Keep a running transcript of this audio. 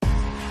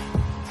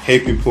Hey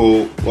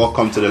people,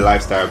 welcome to the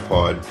Lifestyle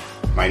Pod.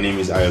 My name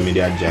is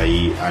Ayomide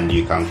Ajayi and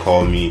you can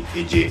call me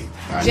AJ.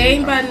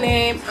 Jane by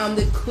name, I'm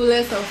the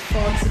coolest and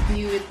fun to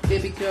be with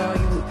baby girl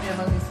you would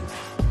ever listen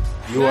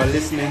to. You are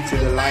listening to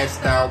the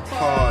Lifestyle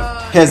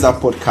Pod. Here's our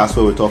podcast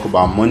where we talk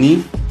about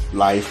money,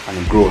 life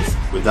and growth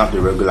without the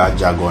regular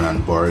jargon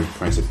and borrowed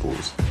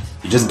principles.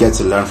 You just get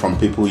to learn from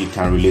people you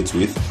can relate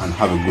with and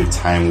have a good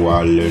time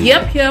while learning.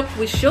 Yep,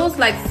 with shows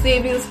like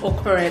Savings or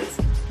Current,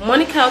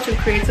 Money Couch and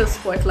Creator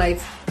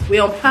Spotlight,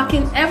 we're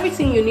unpacking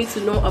everything you need to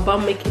know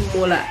about making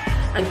mola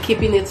and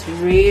keeping it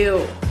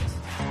real.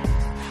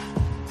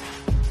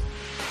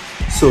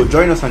 So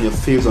join us on your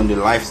faves on the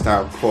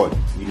Lifestyle Pod.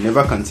 You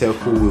never can tell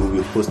who we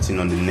will be posting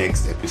on the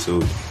next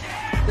episode.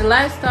 The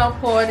Lifestyle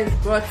Pod is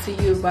brought to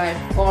you by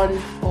Fun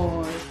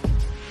Pod.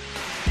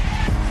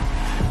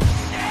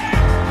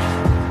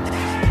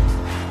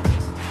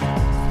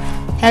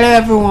 Hello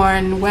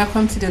everyone,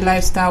 welcome to the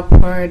Lifestyle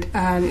Pod,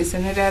 and it's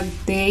another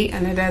day,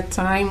 another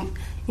time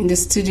in the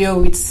studio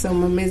with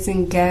some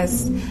amazing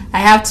guests. I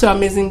have two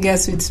amazing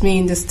guests with me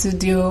in the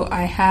studio.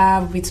 I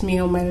have with me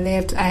on my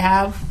left, I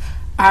have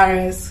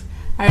Ares.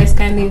 Ares,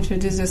 kindly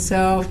introduce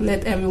yourself,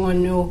 let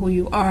everyone know who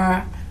you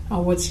are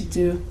and what you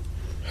do.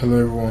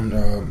 Hello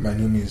everyone, my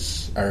name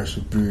is Ares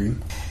Obiri.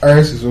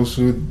 Ares is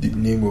also the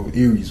name of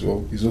Ares,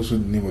 or is also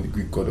the name of the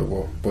Greek god of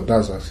war, but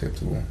that's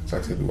acceptable. It's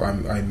acceptable.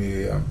 I'm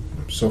a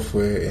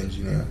software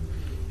engineer.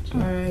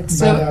 Alright,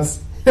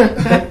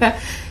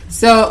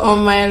 so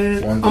on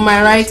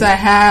my right I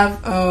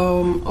have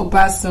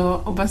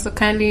Obaso. Obaso,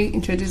 kindly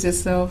introduce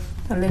yourself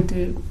and let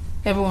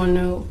everyone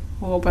know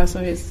who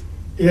Obaso is.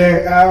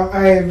 Yeah,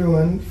 hi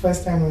everyone.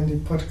 First time on the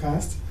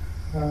podcast.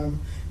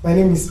 My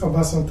name is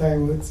Obason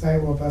Taiwo.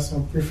 Taiwo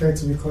Obason. Prefer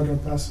to be called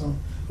Obason.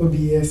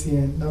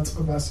 OBSEN, not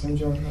Obason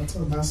John, not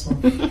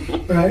Obason.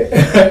 Right?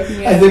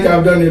 Yeah. I think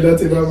I've done a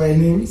lot about my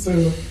name. So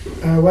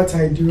what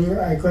I do,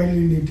 I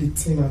currently lead the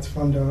team at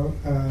Fondo.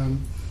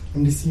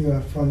 I'm the CEO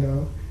at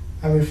Fondo.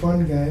 I'm a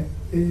fun guy.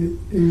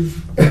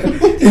 If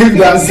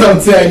that's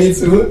something I need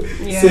to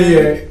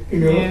say,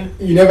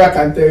 you never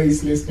can tell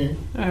he's listening.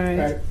 All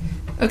right.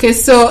 Okay,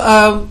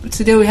 so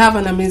today we have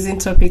an amazing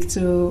topic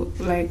to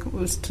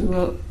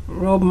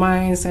rub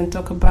minds and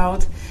talk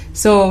about.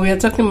 So we are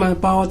talking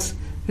about,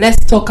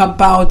 let's talk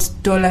about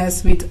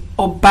dollars with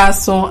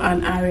Obaso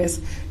and Ares.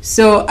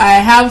 So I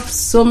have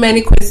so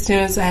many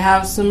questions. I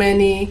have so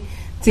many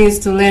things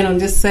to learn on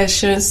this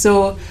session.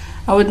 So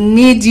I would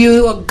need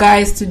you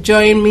guys to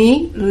join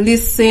me,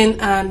 listen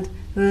and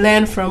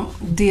learn from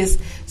this.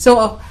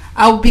 So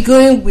I'll be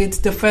going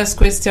with the first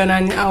question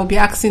and I'll be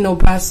asking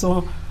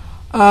Obaso.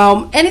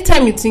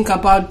 Anytime you think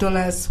about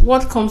dollars,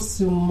 what comes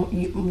to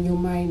your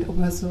mind,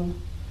 Obaso?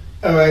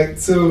 Alright,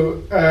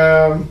 so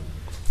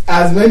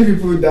as many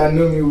people that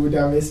know me would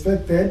have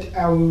expected,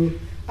 I will,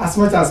 as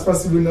much as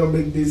possible, not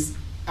make this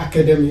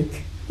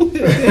academic.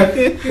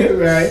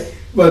 Right?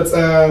 But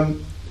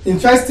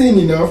interesting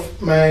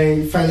enough,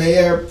 my final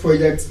year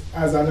project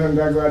as an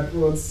undergrad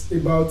was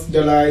about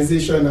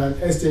dollarization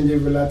and exchange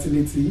rate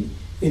volatility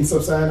in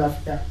sub-Saharan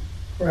Africa.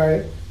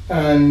 Right?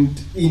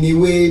 And in a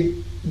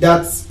way,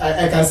 that's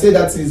I can say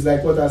that is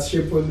like what has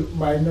shaped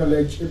my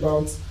knowledge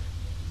about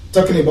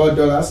talking about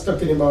dollars,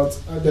 talking about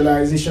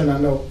dollarization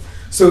and all.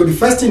 So the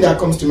first thing that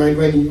comes to mind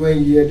when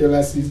you hear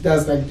dollars is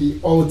that's like the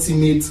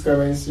ultimate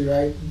currency,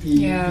 right?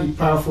 The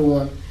powerful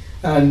one.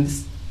 And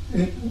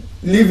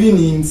living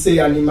in, say,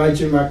 an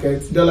emerging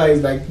market, dollar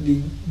is like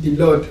the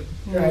Lord,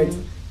 right?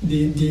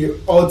 The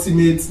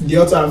ultimate, the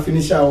author and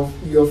finisher of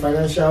your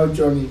financial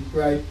journey,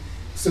 right?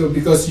 So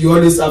because you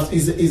always have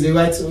is a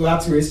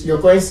rat race,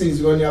 your currency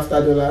is running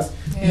after dollars.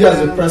 Yeah. You as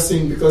a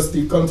person, because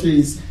the country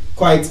is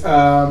quite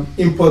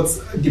import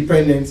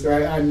dependent,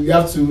 right? And you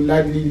have to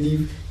likely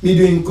live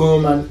middle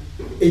income and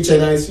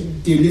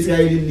HNIs, they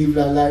literally live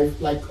their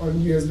life like on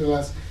US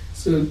dollars.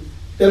 So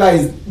dollar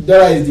is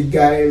the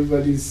guy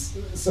everybody's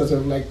sort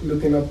of like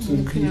looking up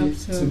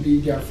to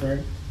be their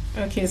friend.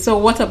 Okay, so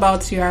what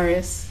about you,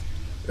 Ares?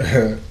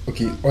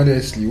 Okay,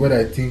 honestly, what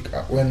I think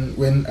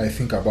when I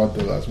think about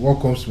dollars,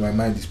 what comes to my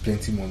mind is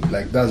plenty money.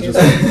 Like that's just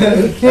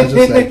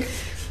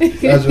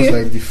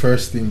like the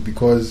first thing,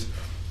 because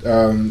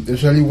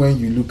especially when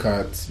you look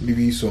at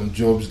maybe some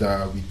jobs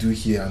that we do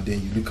here and then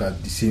you look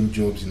at the same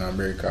jobs in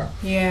America,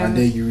 and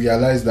then you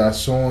realize that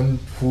someone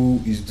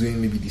who is doing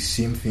maybe the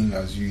same thing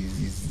as you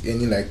is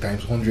earning like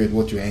times 100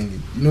 what you're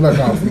earning, that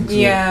kind of thing.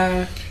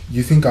 So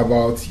you think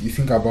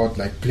about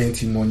like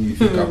plenty money, you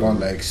think about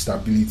like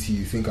stability,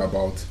 you think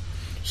about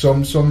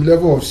some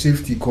level of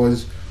safety,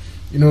 because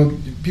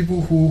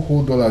people who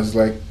hold dollars,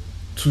 like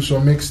to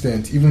some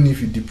extent, even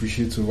if it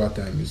depreciates over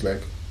time, it's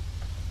like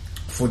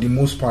for the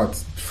most part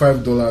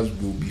 $5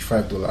 will be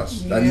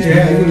 $5. That is,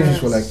 even if it's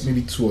for like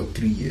maybe 2 or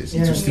 3 years,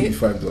 it will still be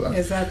 $5.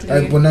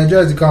 Exactly. But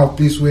Nigeria is the kind of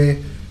place where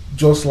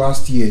just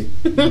last year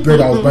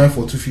bread I was buying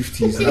for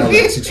 250 is now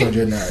like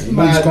 600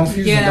 naira. It's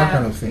confusing, that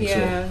kind of thing.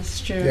 It's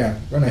true.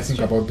 When I think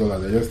about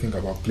dollars, I just think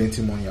about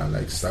plenty money and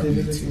like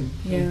stability.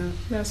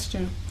 That's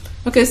true.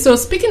 Okay, so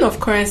speaking of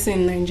currency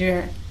in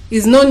Nigeria,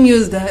 it's no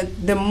news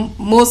that the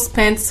most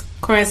spent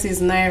currency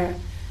is naira.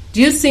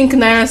 Do you think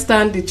naira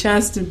stand the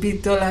chance to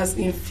beat dollars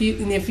in a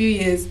few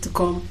years to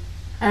come?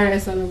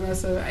 RS and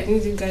Obaso, I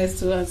need you guys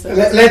to answer.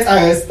 Let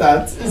RS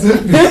start.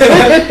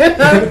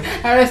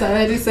 RS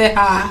already say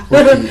ha.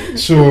 Okay,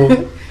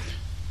 so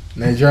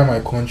Nigeria, my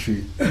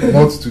country.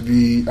 Not to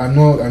be, I'm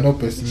not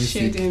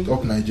pessimistic. Shading.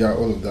 Up Nigeria,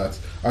 all of that.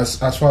 As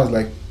far as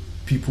like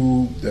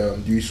people, the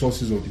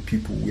resources of the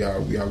people, we are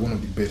one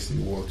of the best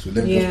in the world. So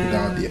let me just put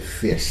that out there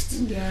first.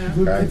 Yeah.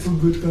 Good people,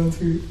 good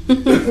country.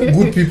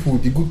 Good people,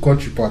 the good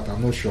country part,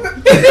 I'm not sure.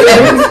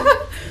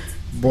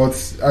 But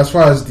as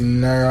far as the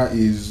naira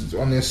is,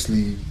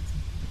 honestly,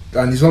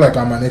 and it's not like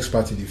I'm an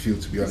expert in the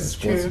field, to be honest,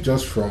 but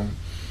just from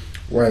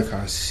what I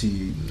can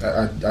see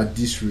at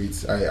this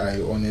rate,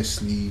 I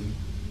honestly,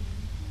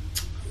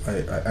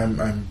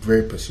 I'm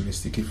very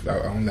pessimistic. If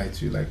I won't lie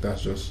to you, like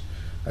that's just,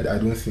 I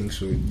don't think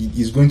so.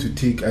 It's going to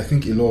take, I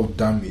think, a lot of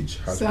damage.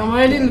 So I'm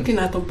already looking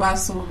at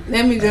Obaso.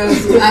 Let me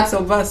just ask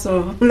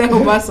Obaso. Let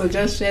Obaso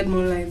just shed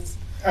more light.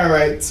 All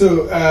right.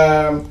 So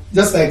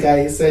just like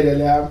I said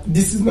earlier,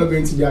 this is not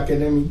going to be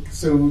academic.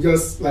 So we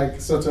just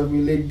like sort of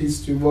relate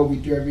this to what we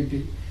do every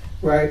day,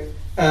 right?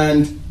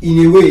 And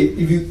in a way,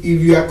 if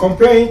you are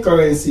comparing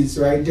currencies,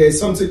 right, there is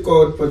something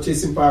called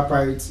purchasing power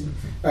parity,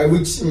 right,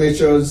 which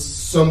measures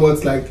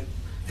somewhat like,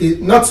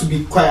 not to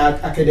be quite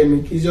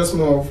academic, it's just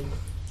more of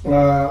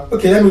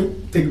okay, let me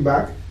take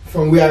back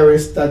from where I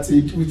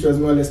started, which was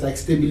more or less like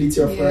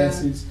stability of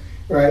currencies,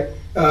 right?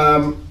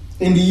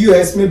 In the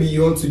US, maybe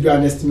you want to do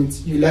an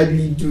estimate, you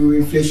likely do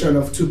inflation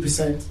of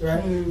 2%,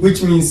 right?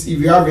 Which means if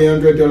you have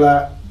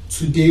 $100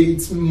 today,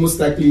 it's most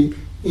likely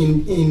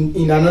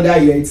in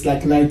another year it's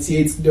like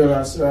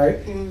 $98, right?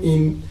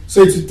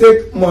 So it will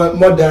take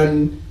more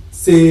than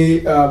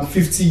say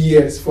 50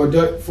 years for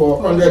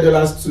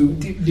 $100 to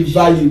the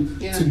value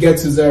to get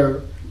to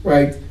zero,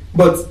 right?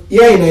 But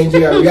here in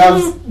Nigeria, we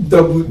have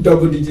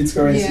double digit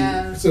currency,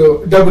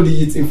 so double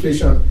digit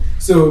inflation.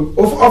 So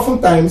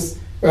oftentimes,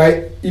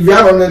 right, if you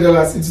have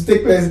 $100, it will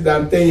take less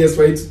than 10 years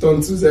for it to turn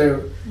to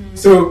zero.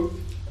 So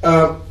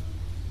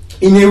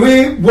in a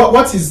way,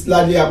 what is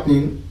largely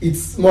happening,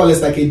 it's more or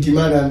less like a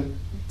demand and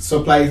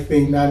supply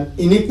thing. And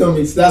in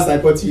economics, that's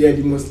like what you hear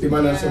the most,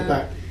 demand and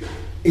supply.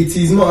 It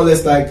is more or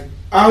less like,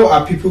 how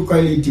are people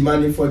currently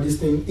demanding for this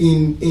thing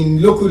in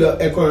local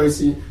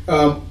economy?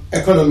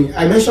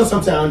 I mentioned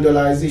something around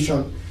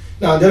dollarization.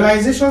 Now,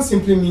 dollarization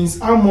simply means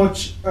how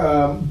much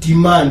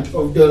demand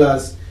of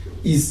dollars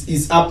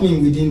is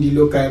happening within the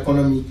local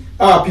economy.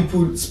 How are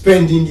people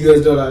spending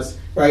US dollars,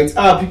 right?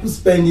 How are people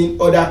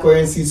spending other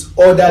currencies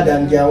other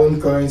than their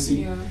own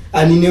currency?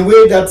 And in a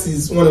way, that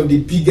is one of the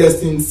biggest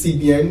things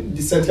CBN,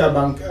 the central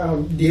bank,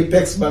 the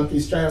apex bank,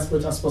 is trying as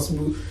much as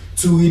possible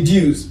to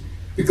reduce.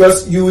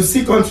 Because you will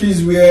see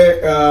countries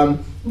where,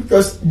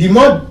 because the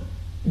more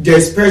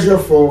there's pressure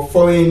for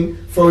foreign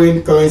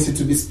currency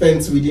to be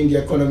spent within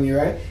the economy,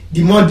 right?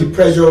 The more the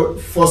pressure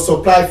for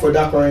supply for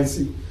that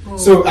currency.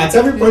 So at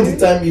every point in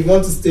time, if you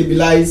want to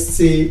stabilize,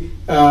 say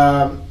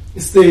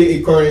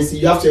a currency,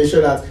 you have to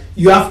ensure that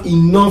you have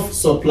enough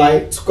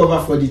supply to cover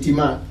for the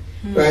demand,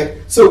 right?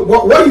 So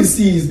what you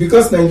see is,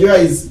 because Nigeria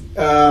is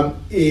an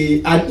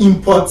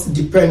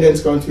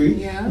import-dependent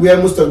country, where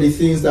most of the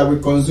things that we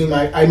consume,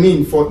 I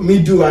mean, for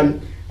middle and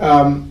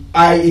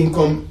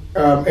high-income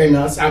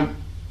earners,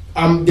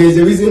 there's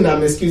a reason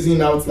I'm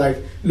excusing out like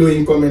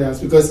low-income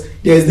earners, because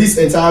there's this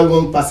entire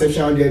wrong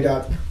perception out there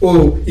that,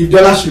 if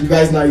dollar should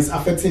rise now, it's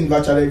affecting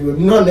virtually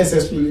everyone. Not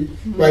necessarily,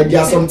 right? There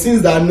are some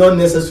things that are not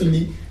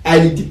necessarily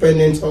highly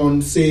dependent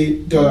on, say,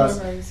 dollars.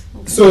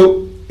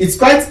 So it's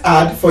quite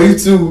hard for you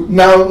to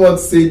now want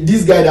to say,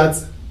 this guy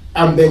that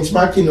I'm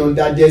benchmarking on,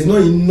 that there's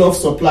not enough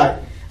supply.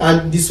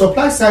 And the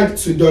supply side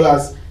to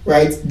dollars,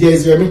 right,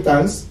 there's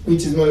remittance,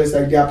 which is more or less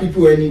like there are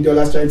people earning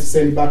dollars trying to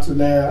send it back to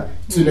Naira,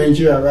 to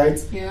Nigeria, right?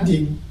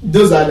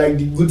 Those are like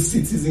the good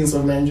citizens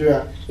of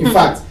Nigeria. In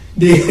fact,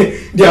 they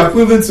are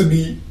proven to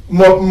be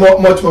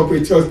much more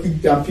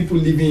patriotic than people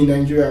living in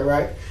Nigeria,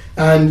 right?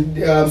 And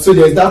so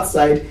there's that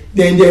side.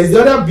 Then there's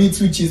the other bit,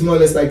 which is more or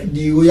less like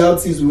the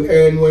royalties we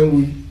earn when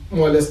we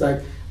more or less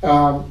like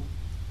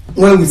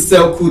when we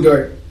sell crude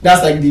oil.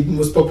 That's like the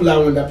most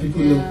popular one that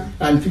people know.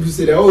 And people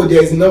say that,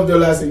 there's enough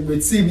dollars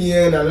with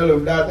CBN and all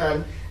of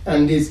that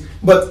and this.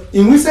 But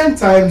in recent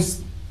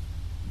times,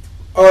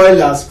 oil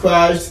has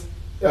crashed,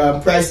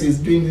 prices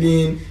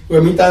dwindling,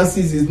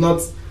 remittances is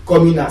not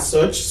coming as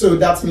such. So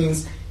that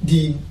means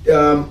they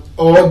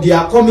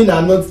are coming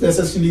and not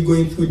necessarily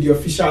going through the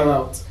official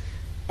route.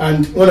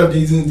 And one of the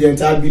reasons the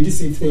entire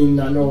BDC thing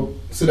and all,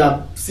 so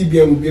that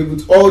CBN will be able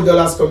to, all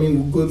dollars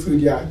coming will go through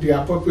the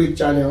appropriate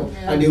channel,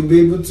 and they'll be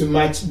able to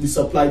match the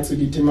supply to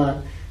the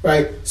demand,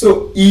 right?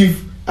 So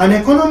if an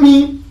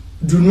economy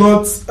do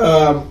not,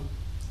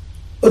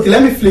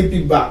 let me flip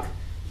it back.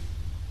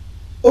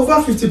 Over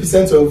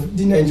 50% of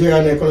the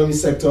Nigerian economic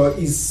sector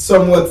is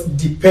somewhat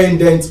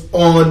dependent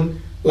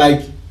on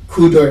like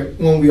crude oil,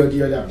 one way or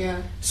the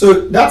other.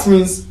 So that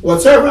means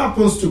whatever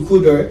happens to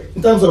crude oil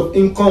in terms of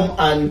income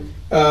and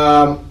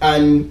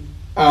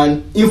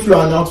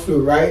inflow and outflow,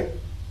 right?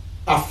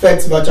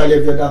 affects virtually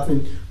every other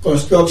thing.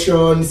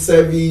 Construction,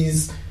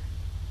 service,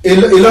 a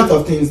lot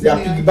of things. They are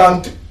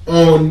piggybacked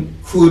on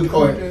crude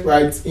oil,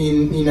 right,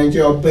 in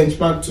Nigeria, or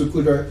benchmark to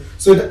crude oil.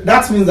 So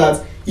that means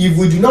that if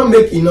we do not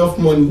make enough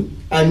money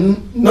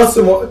and not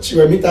so much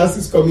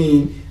remittances coming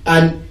in,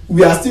 and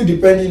we are still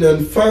depending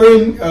on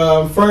foreign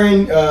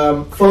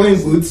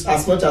goods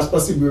as much as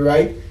possible,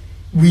 right?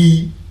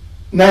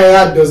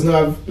 Naira does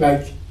not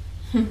have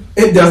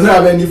it does not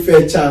have any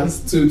fair chance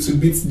to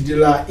beat the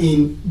dollar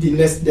in the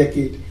next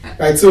decade,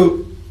 right?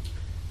 So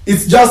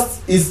it's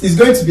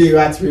going to be a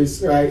rat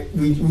race, right?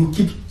 We will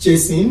keep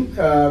chasing.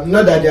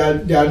 Not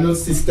that there are no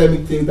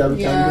systemic things that we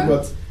can do,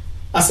 but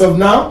as of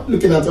now,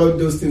 looking at all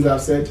those things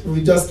I've said,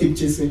 we just keep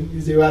chasing.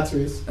 It's a rat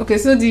race. Okay,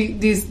 so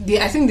the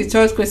I think the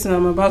third question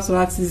I'm about to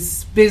ask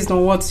is based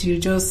on what you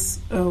just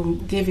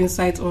gave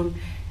insight on.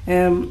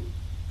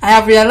 I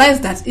have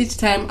realized that each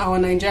time our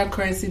Nigerian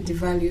currency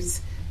devalues,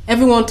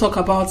 everyone talk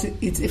about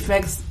its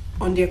effects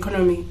on the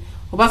economy.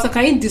 Obasa,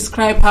 can you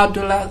describe how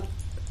dollar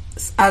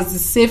as the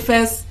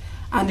safest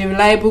and the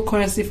reliable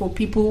currency for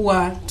people who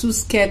are too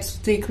scared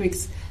to take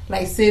risks,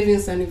 like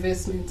savings and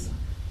investments?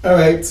 All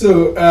right,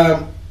 so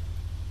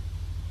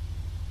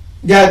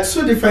there are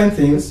two different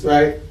things,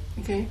 right?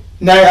 Okay.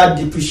 Naira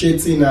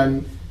depreciating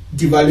and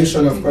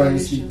devaluation of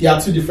currency. They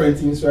are two different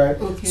things, right?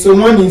 Okay. So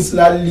one is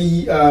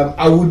slightly,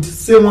 I would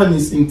say one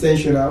is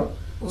intentional.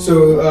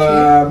 So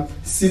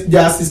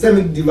there are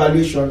systemic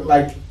devaluation.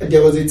 Like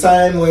there was a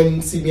time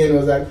when CBN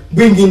was like,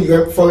 bring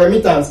in for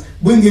remittance,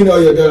 bring in all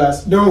your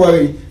dollars. Don't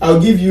worry, I'll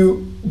give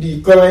you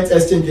the current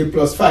exchange rate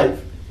plus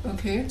 5.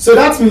 Okay. So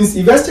that means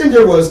if exchange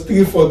rate was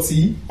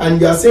 340 and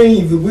you are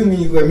saying if you bring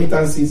me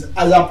remittances,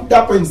 at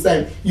that point in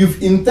time,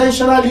 you've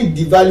intentionally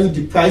devalued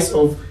the price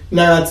of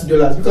Naira to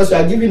dollars because you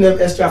are giving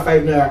them extra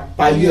 5 Naira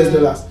per US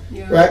dollars,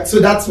 right? So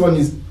that one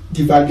is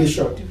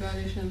devaluation.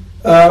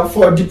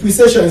 For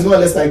depreciation, it's more or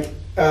less like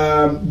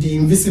the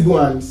invisible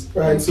hands,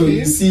 right? Okay. So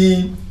you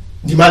see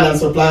demand and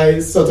supply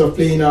sort of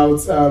playing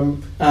out,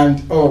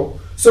 and all.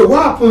 So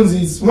what happens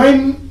is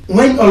when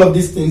all of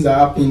these things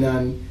are happening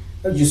and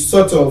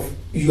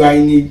you are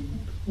in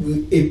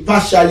a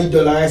partially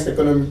dollarized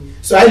economy.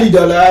 So highly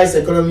dollarized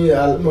economy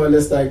are more or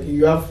less like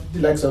you have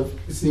the likes of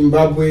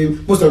Zimbabwe,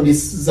 most of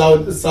these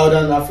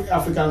southern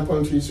African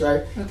countries,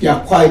 right? Okay. They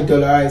are quite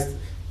dollarized.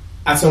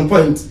 At some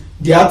point,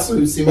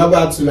 Zimbabwe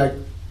had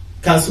to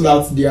cancel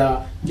out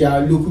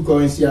their local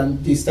currency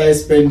and they started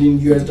spending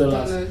US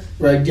dollars,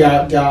 right? They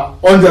are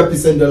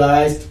 100%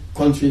 dollarized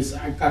countries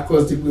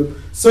across the globe.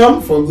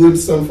 Some for good,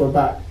 some for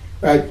bad,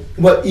 right?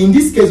 But in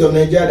this case of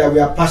Nigeria, that we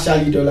are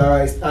partially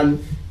dollarized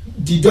and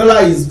the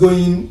dollar is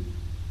going.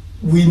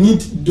 We need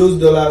those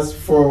dollars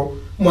for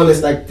more or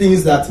less like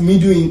things that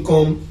middle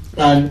income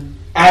and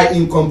high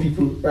income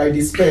people, right, they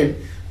spend.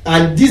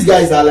 And these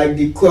guys are like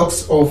the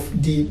crux of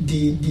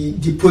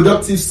the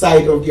productive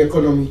side of the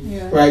economy,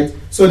 right?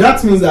 So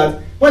that means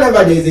that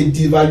whenever there is a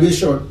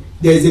devaluation,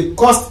 there is a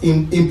cost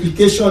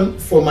implication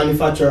for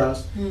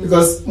manufacturers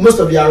because most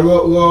of their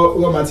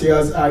raw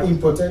materials are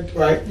imported,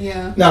 right?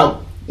 Yeah.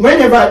 Now,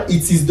 whenever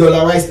it is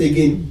dollarized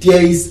again,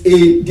 there is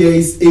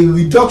a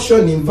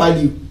reduction in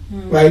value,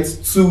 right,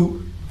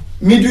 to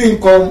middle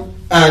income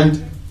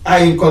and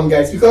high income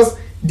guys because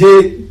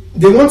they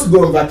want to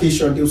go on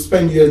vacation, they'll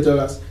spend US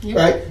dollars,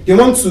 right? They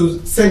want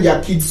to send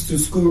their kids to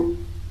school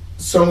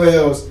somewhere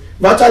else.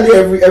 Virtually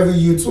every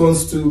youth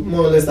wants to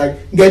more or less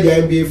get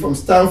their MBA from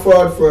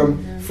Stanford,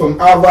 from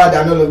Harvard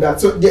and all of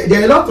that. So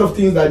there are a lot of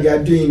things that they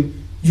are doing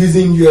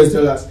using US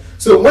dollars.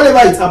 So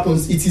whenever it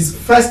happens, it is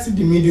first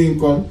the middle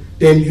income,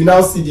 then you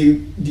now see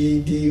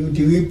the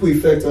ripple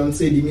effect on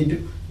say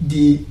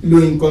the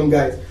low income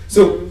guys.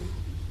 So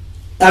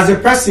as a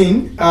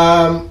person,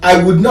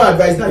 I would not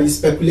advise that you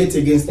speculate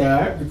against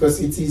Naira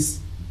because it is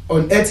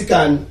unethical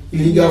and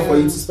illegal for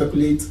you to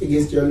speculate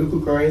against your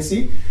local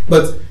currency.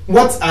 But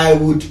what I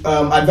would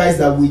advise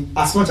that we,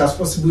 as much as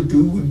possible,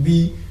 do would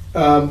be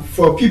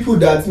for people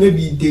that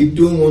maybe they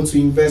don't want to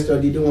invest or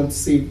they don't want to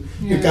save.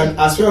 You can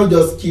as well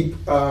just keep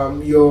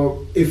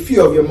a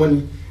few of your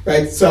money,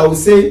 right? So I would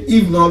say,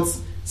 if not,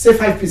 say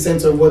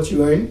 5% of what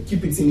you earn,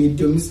 keep it in a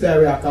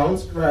domiciliary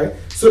account, right?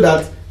 So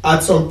that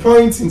at some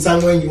point in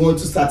time when you want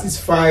to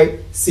satisfy,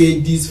 say,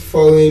 these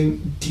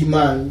foreign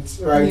demands,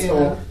 right,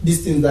 or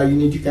these things that you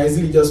need, you can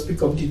easily just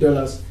pick up the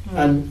dollars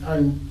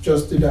and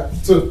just do that.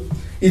 So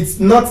it's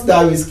not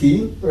that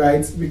risky,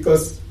 right,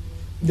 because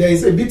there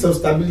is a bit of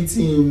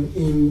stability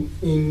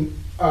in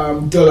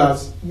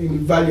dollars,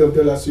 in value of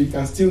dollars, so you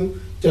can still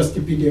just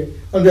keep it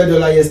there.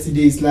 $100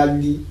 yesterday is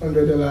likely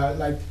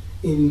 $100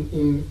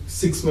 in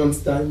 6 months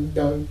down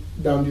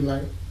the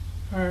line.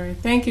 All right,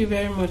 thank you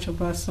very much,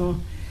 Obaso.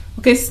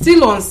 Okay,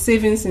 still on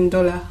savings in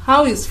dollar,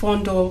 how is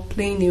Fondor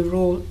playing a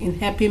role in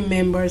helping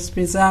members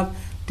preserve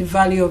the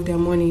value of their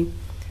money?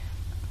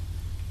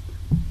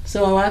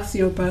 So I'll ask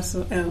you,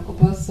 Obaso.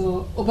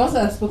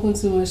 Obaso has spoken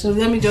too much, so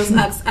let me just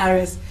ask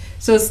Ares.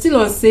 So still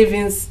on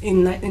savings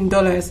in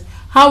dollars,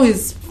 how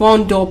is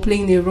Fondor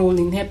playing a role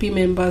in helping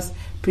members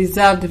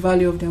preserve the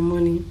value of their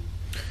money?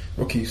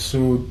 Okay,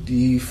 so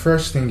the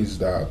first thing is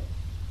that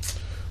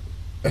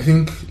I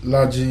think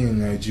largely in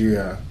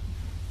Nigeria,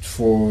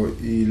 for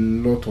a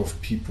lot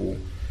of people,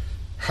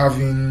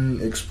 having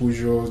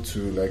exposure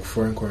to like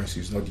foreign currency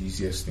is not the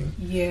easiest thing.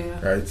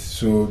 Yeah. Right.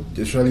 So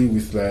especially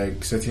with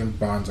like certain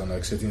bans and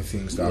like certain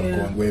things that have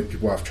gone where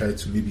people have tried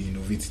to maybe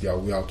innovate their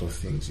way out of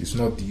things. It's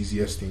not the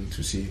easiest thing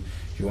to say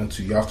you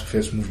have to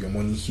first move your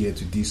money here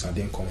to this and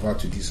then convert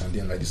to this and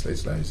then like this.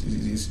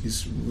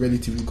 It's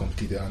relatively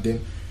complicated, and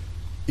then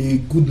a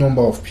good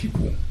number of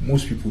people,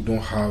 most people don't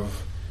have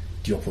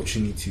the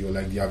opportunity or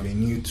like the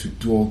avenue to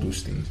do all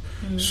those things.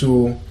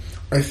 So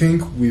I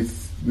think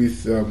with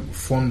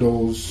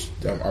Fundal's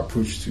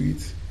approach to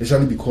it,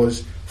 especially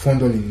because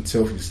Fundal in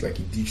itself is like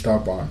a digital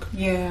bank,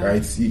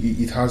 right?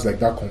 It has like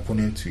that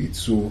component to it.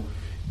 So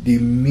they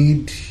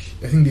made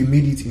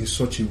it in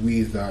such a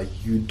way that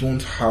you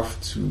don't have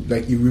to,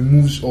 like, it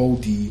removes all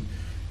the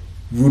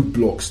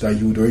roadblocks that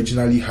you would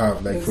originally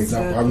have, like for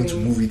example having to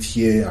move it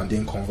here and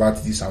then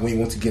convert this, and when you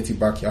want to get it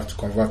back you have to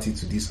convert it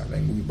to this and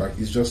then move it back.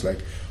 It's just like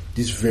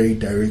this very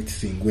direct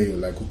thing where you're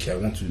like, okay, I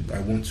want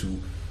to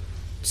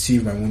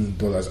save my money in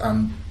dollars.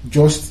 And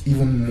just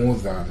even more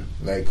than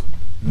like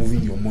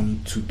moving your money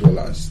to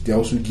dollars, they're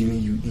also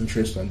giving you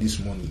interest on this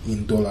money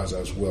in dollars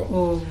as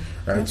well.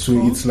 Right?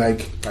 So it's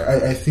like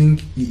I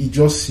think it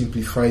just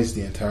simplifies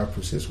the entire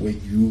process where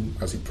you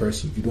as a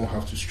person, you don't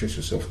have to stress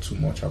yourself too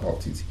much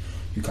about it.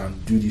 You can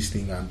do this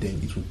thing and then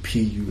it will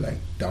pay you like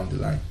down the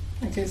line.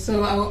 Okay,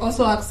 so I will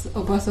also ask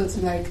Obaso to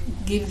like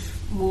give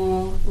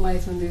more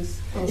light on this.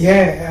 Also.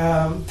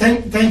 Yeah,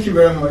 thank you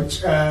very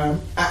much.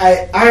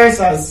 Iris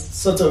has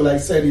sort of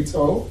like said it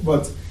all,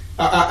 but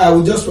I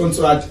would just want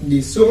to add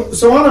this.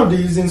 So one of the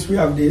reasons we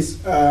have this,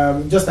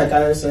 just like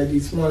Iris said,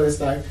 it's more or less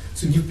like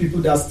to give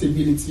people that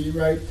stability,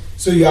 right?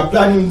 So you are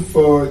planning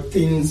for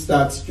things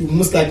that you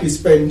most likely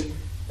spend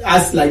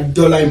as like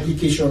dollar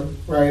implication,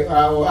 right,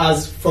 or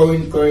as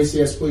foreign currency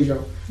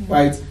exposure,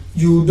 right?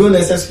 You don't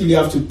necessarily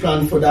have to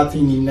plan for that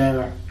thing in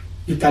Naira.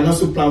 You can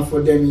also plan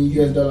for them in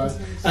US dollars.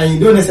 And you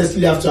don't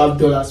necessarily have to have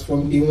dollars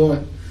from day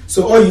one.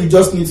 So all you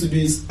just need to do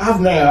is have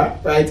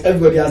Naira, right?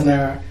 Everybody has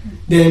Naira.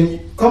 Then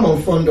come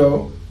on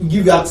Fundal, we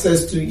give you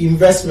access to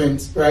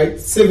investments, right?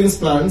 Savings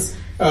plans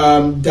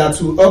that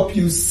will help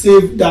you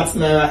save that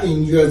Naira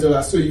in US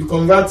dollars. So you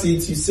convert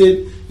it, you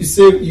save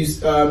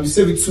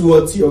it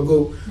towards your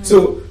goal.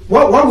 So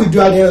what we do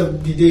at the end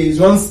of the day is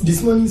once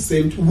this money is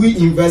saved, we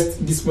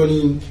invest this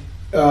money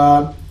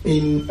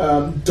in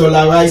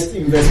dollarized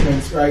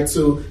investments, right?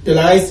 So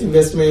dollarized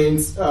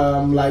investments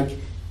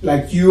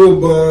like Euro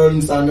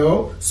bonds and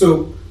all.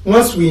 So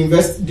once we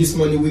invest this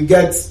money, we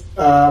get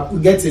a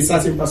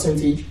certain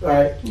percentage,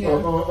 right,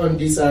 on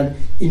this. And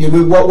in a way,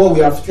 what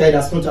we have tried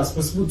as much as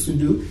possible to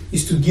do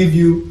is to give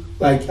you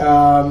like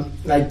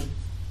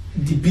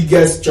the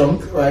biggest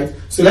chunk, right?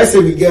 So let's say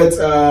we get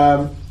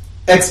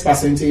X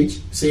percentage,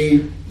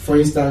 say for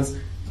instance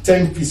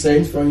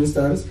 10%, for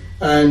instance.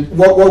 And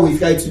what we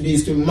try to do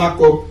is to mark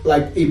up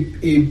like a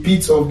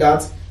bit of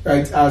that,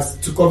 right, as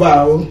to cover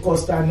our own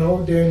cost and all.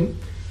 Then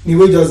we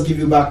will just give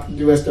you back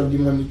the rest of the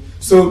money.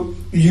 So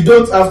you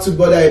don't have to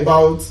bother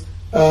about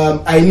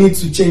I need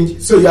to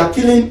change. So you are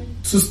killing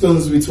two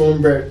stones with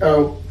one bird.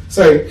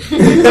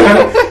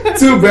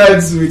 Two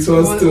birds with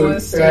one stone,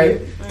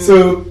 right?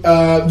 So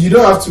you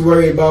don't have to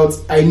worry about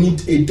I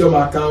need a DOM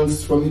account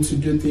for me to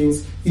do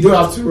things. You don't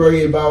have to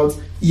worry about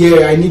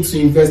I need to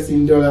invest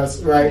in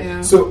dollars, right?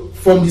 Yeah. So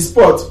from the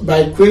spot,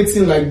 by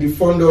creating like the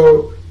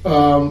Fundal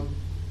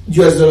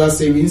US dollar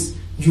savings,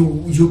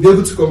 you'll be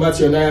able to convert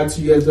your Naira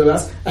to US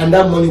dollars, and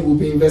that money will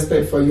be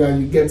invested for you,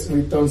 and you get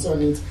returns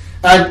on it.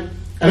 And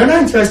another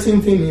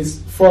interesting thing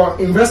is for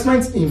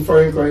investments in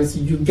foreign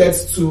currency, you get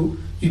two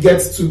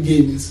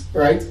gains,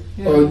 right?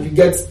 Yeah. Or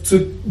there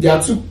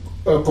are two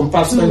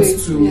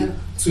compartments to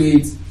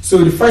it. So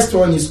the first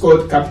one is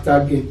called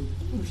capital gain.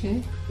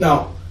 Okay.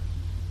 Now,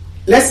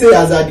 let's say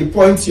as at the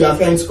point you are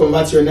trying to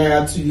convert your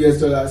Naira to US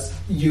dollars,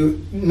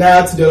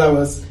 Naira to dollar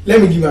was,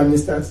 let me give you an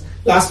instance.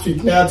 Last week,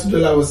 Naira to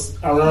dollar was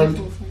around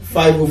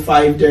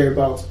 505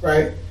 thereabout,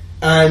 right?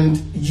 And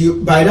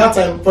you, by that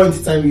point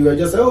in time, you were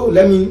just,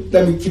 let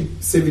me keep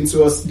saving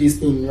towards this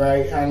thing,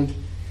 right? And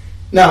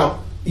now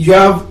you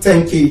have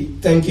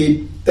 10,000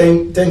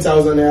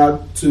 Naira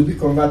to be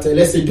converted.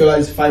 Let's say dollar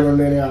is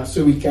 500 Naira,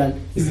 so we can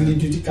easily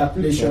do the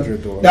calculation.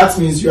 $200. That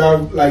means you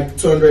have like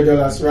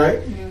 $200,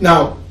 right? Yeah.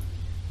 Now,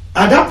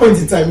 at that point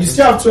in time, you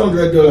still have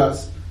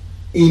 $200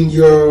 in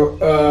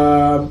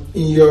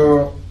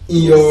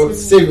your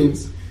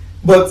savings.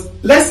 But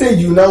let's say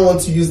you now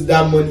want to use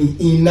that money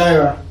in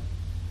Naira.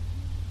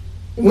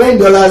 When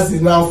dollars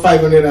is now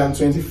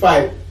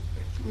 525.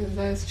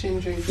 That's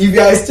changing. If you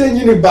are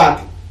exchanging it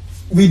back,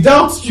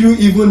 without you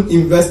even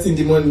investing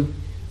the money,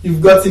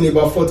 you've gotten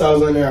about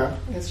 4,000 Naira.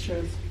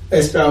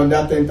 Extra on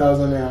that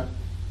 10,000 Naira.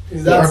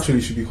 Actually,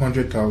 it should be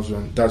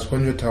 100,000. That's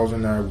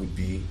 100,000 Naira would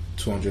be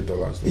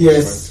 $200.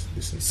 Yes.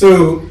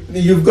 So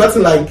you've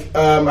gotten like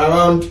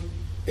around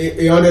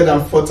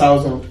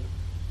 104,000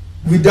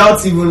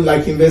 without even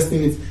like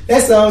investing it.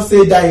 Let's now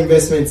say that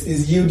investment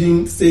is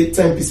yielding say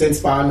 10%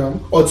 per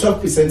annum or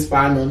 12% per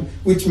annum,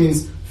 which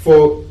means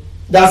for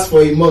that's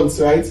for a month,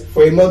 right?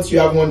 For a month, you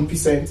have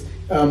 1%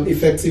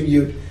 effective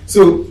yield.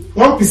 So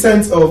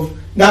 1% of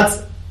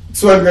that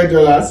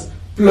 $200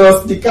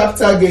 plus the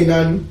capital gain,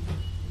 and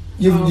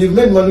you've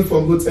made money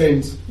from both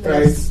ends,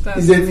 right? It's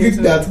a trick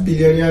that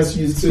billionaires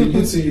use. So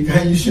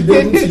you should be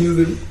able to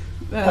use it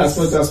as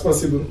much as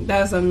possible.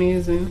 That's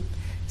amazing.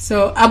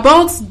 So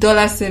about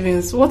dollar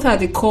savings, what are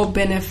the core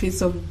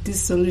benefits of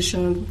this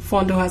solution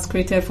Fundo has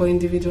created for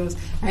individuals?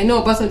 I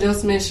know Obaso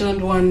just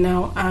mentioned one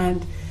now,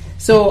 and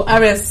so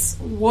RS,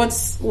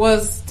 what's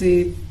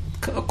the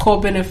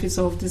core benefits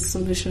of this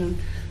solution?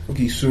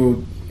 Okay,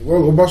 so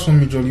Obaso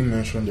majorly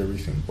mentioned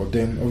everything, but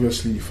then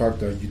obviously the fact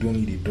that you don't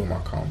need a DOM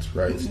account,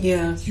 right?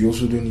 Yeah. You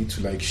also don't need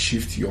to like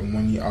shift your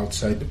money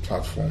outside the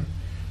platform,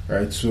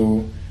 right?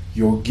 So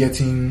you're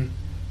getting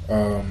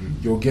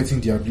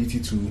the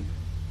ability to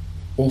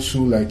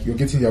also you're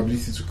getting the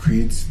ability to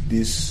create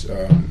this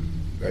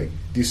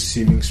this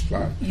savings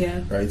plan,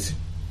 right?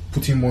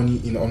 Putting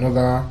money in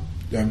another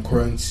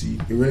currency,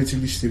 a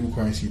relatively stable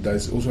currency that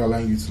is also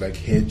allowing you to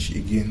hedge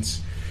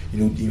against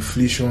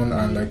inflation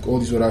and all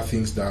these other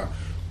things that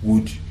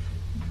would,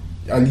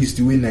 at least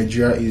the way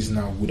Nigeria is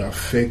now, would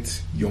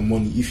affect your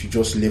money if you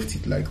just left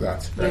it like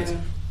that, right?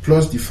 Yeah.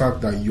 Plus the fact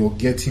that you're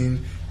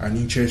getting an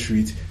interest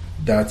rate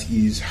that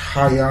is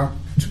higher,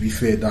 to be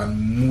fair,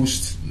 than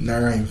most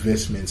Naira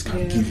investments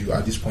can give you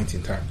at this point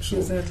in time. So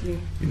exactly,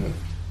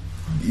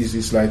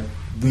 it's like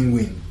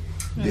win-win.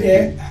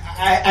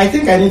 I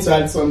think I need to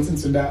add something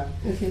to that,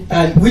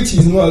 and which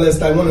is more or less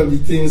like one of the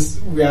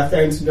things we are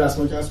trying to do as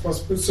much as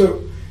possible.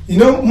 So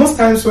most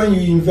times when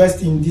you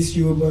invest in these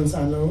Eurobonds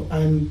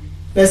and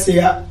let's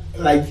say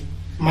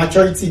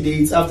maturity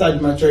dates, after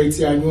the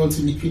maturity and you want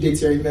to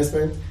liquidate your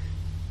investment,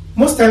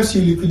 most times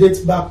you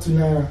liquidate back to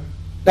Naira.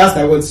 That's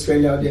what's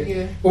really out there.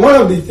 Yeah. But one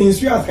of the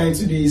things we are trying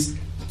to do is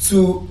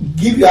to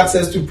give you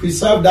access to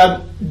preserve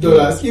that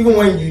dollars, even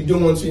when you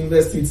don't want to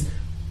invest it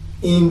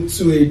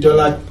into a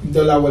dollar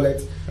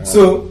wallet. Yeah.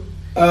 So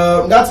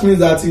that means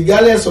that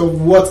regardless of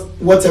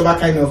whatever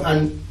kind of,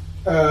 and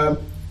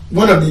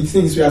one of the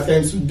things we are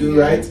trying to do,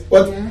 right?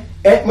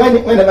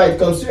 Whenever it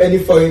comes to any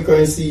foreign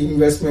currency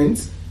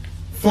investment,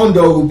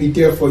 Fundo will be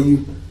there for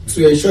you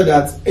to ensure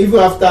that even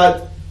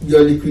after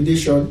your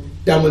liquidation,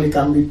 that money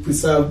can be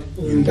preserved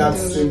in that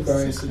same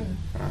currency.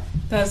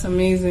 That's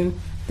amazing.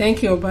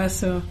 Thank you,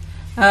 Obaso.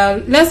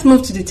 Let's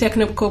move to the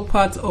technical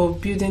part of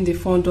building the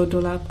Fundo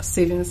dollar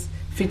savings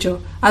feature.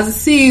 As a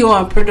CEO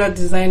and product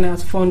designer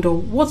at Fundo,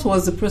 what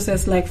was the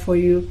process like for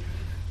you?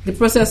 The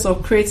process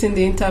of creating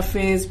the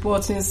interface,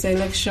 button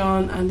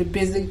selection, and the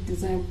basic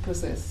design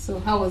process. So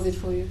how was it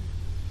for you?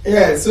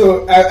 Yeah,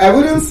 so I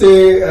wouldn't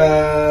say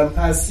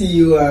as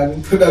CEO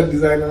and product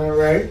designer,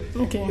 right?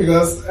 Okay.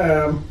 Because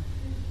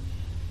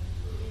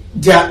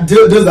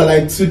those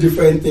are two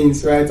different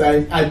things, right?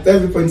 At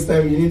every point in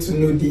time, you need to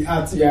know the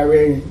hat you are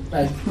wearing,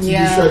 to be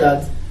sure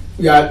that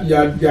you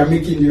are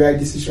making the right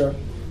decision,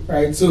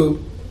 right? So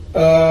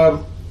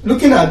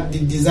looking at the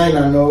design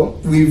and all,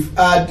 we've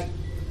had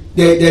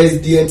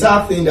there's the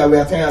entire thing that we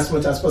are trying as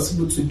much as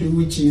possible to do,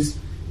 which is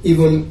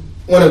even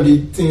one of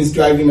the things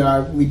driving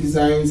our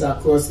designs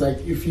across a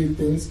few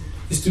things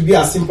is to be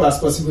as simple as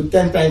possible,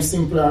 10 times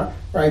simpler,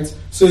 right?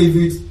 So if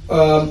it's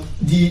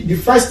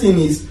the first thing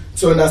is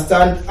to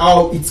understand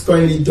how it's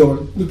currently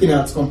done, looking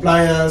at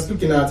compliance,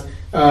 looking at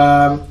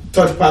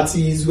third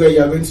parties where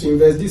you are going to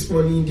invest this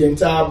money, the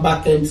entire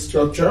back-end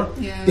structure.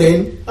 Yeah.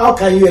 Then how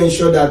can you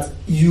ensure that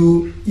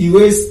you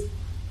erase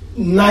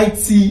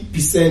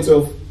 90%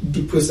 of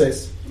the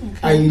process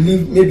and you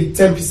leave maybe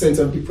 10%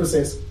 of the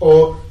process,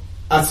 or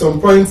at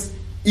some point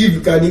if you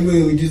can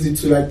even reduce it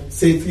to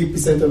say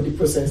 3% of the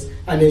process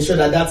and ensure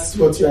that that's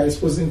what you are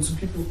exposing to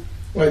people,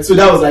 right? So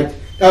that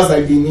was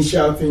the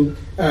initial thing,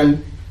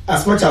 and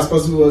as much as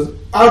possible was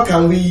how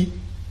can we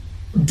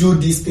do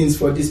these things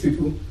for these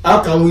people?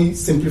 How can we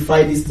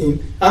simplify this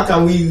thing? How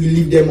can we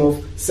relieve them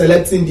of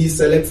selecting this,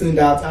 selecting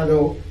that, and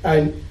all?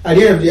 And at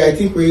the end of the day, I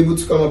think we're able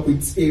to come up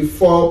with a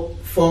four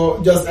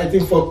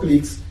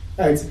clicks.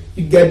 Right?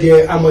 You get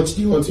there, how much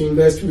do you want to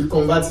invest? We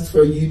convert it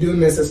for you. You don't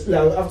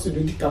necessarily have to do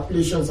the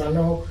calculations and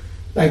all.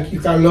 You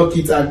can lock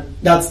it, and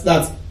that's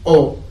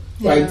all,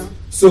 right? Yeah.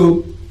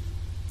 So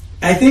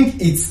I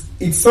think it's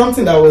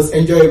something that was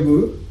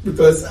enjoyable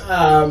because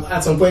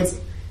at some point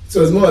it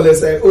was more or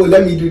less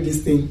let me do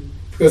this thing,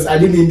 because I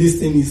didn't mean this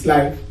thing is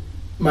live.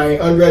 My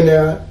 100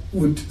 naira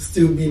would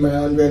still be my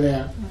 100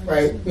 naira,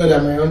 right? Not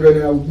that my 100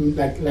 naira would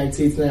be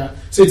 98 naira.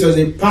 So it was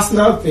a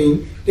personal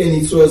thing. Then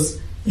it was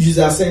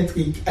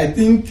user-centric. I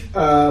think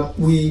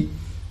we,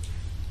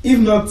 if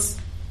not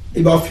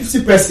about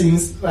 50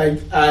 persons,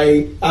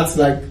 I had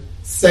to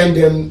send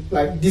them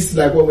this is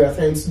what we are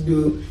trying to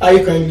do. How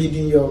you currently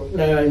doing your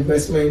Naira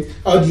investment?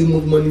 How do you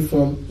move money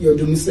from your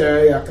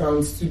domiciliary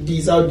accounts to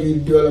this? How do you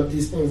do all of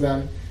these things?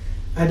 And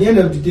at the end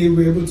of the day,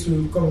 we were able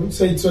to come.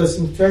 So it was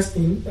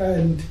interesting,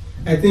 and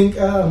I think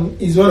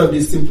it's one of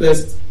the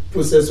simplest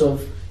process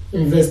of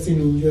investing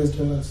in US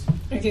dollars.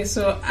 Okay,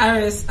 so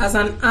Aris, as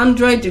an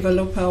Android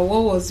developer,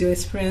 what was your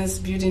experience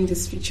building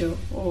this feature?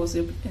 What was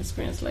your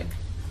experience like?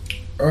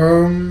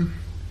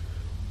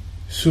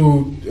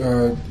 So,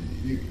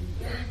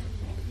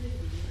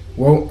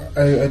 well,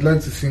 I'd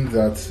like to think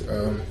that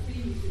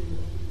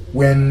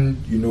when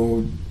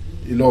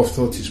a lot of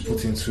thought is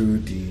put into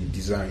the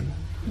design,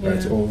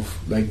 right,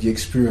 of like the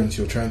experience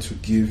you're trying to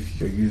give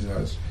your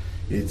users,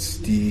 it's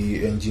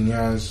the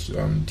engineer's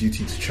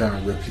duty to try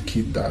and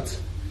replicate that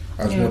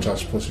as much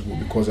as possible,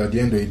 because at the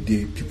end of the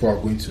day, people are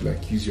going to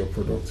like use your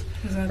product,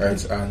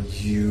 right? And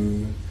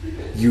you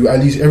at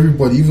least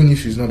everybody, even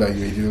if it's not that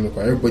you're a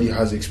developer, everybody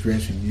has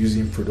experience with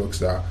using products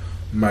that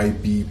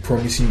might be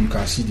promising, you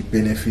can see the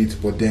benefit,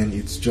 but then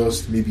it's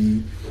just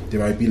maybe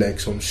there might be like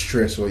some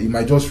stress, or it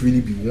might just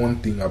really be one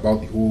thing about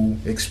the whole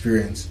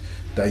experience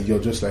that you're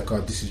just like,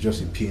 oh, this is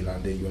just a pain,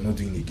 and then you're not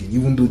doing it again,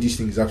 even though this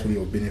thing is actually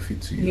of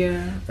benefit to you.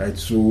 Right?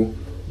 So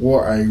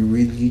what I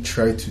really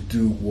tried to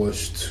do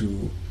was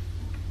to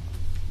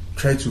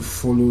try to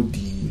follow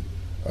the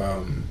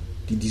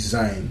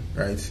design,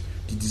 right?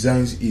 The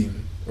design's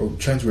aim, or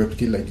trying to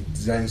replicate like the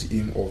design's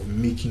aim of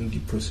making the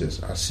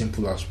process as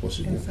simple as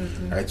possible,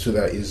 right? So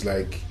that is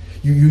like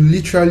you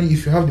literally,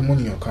 if you have the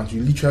money in your account,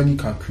 you literally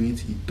can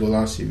create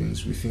 $1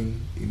 savings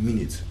within a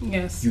minute.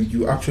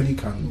 You actually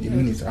can a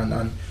minute,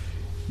 and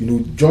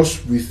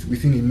just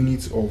within a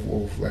minute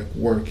of like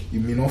work,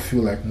 it may not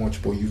feel like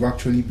much, but you've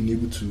actually been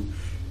able to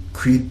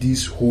create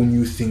this whole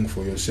new thing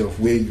for yourself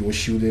where you're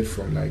shielded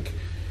from like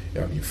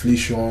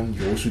inflation.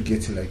 You're also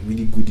getting like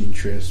really good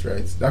interest,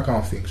 right? That kind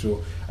of thing.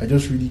 So I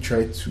just really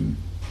tried to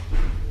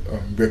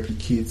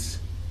replicate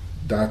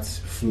that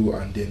flow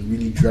and then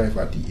really drive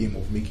at the aim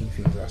of making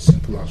things as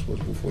simple as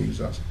possible for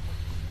users.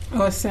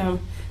 Awesome.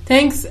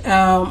 Thanks, RS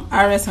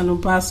and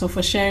Obaso,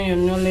 for sharing your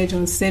knowledge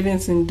on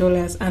savings in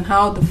dollars and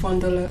how the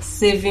 $1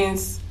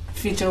 savings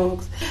feature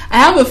works. I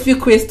have a few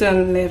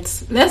questions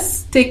left.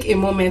 Let's take a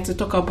moment to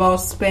talk about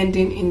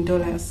spending in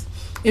dollars.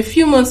 A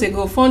few months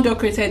ago, Fondo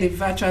created a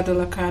virtual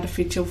dollar card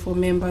feature for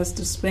members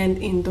to spend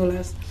in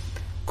dollars.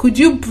 Could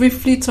you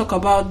briefly talk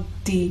about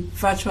the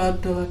virtual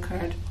dollar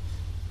card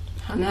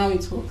and how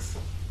it works?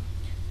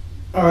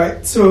 All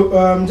right.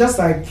 So just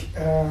like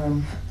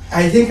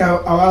I think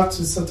I'll have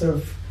to sort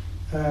of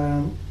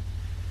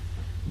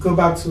go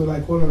back to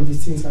like one of the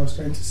things I was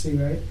trying to say,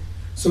 right?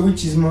 So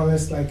which is more or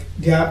less like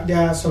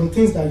there are some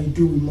things that you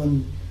do with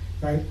money,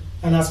 right?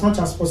 And as much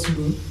as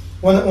possible,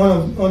 one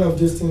of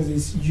those things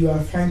is you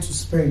are trying to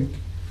spend,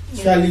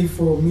 especially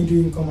for middle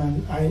income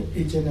and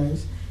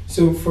HNIs.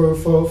 So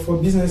for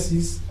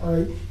businesses,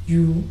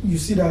 you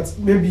see that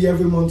maybe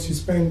every month you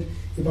spend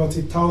about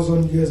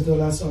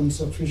 $1,000 on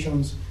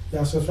subscriptions. You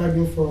are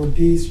subscribing for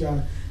days, you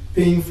are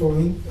paying for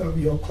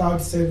your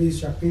cloud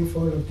service, you are paying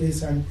for all of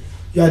this, and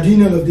you are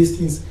doing all of these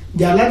things.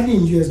 They are largely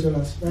in US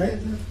dollars, right?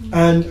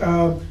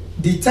 And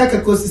the tech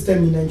ecosystem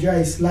in Nigeria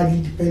is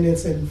largely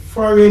dependent on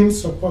foreign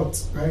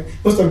support, right?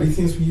 Most of the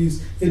things we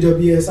use,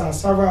 AWS, our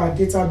server, our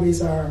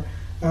database, our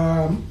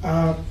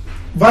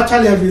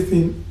virtually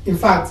everything. In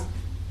fact,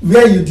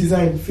 where you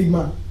design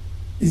Figma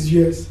is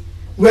US.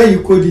 Where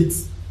you code it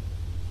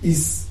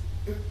is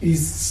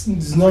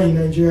not in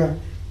Nigeria.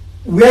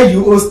 Where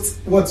you host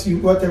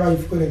whatever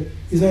you've coded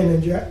is not in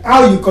Nigeria.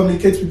 How you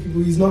communicate with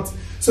people is not.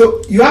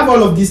 So you have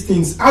all of these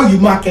things. How you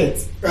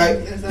market, right?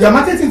 Exactly. You are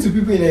marketing to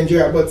people in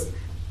Nigeria, but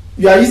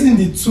you are using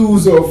the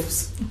tools of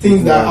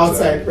things that are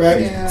outside,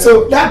 right? Yeah.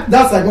 So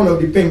that's like one of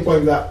the pain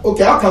points. That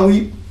okay, how can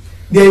we?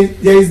 There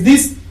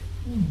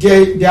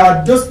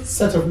are just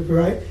set of people,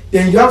 right?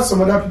 Then you have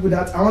some other people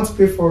that I want to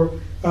pay for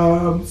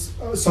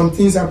some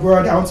things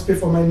abroad. I want to pay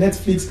for my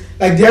Netflix,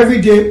 like the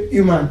everyday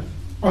human.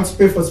 I want to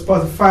pay for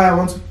Spotify. I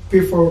want to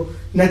pay for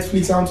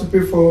Netflix. I want to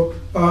pay for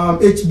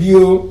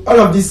HBO. All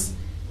of these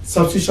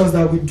subscriptions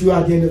that we do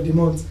at the end of the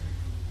month.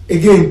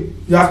 Again,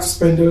 you have to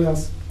spend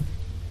dollars.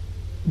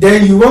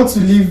 Then you want to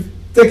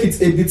take it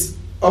a bit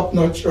up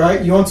notch,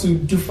 right? You want to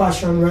do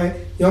fashion, right?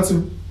 You want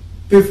to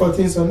pay for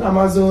things on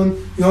Amazon.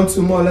 You want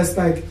to more or less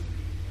like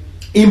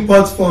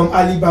import from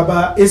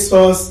Alibaba,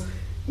 ASOS.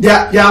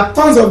 There are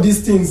tons of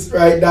these things,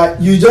 right?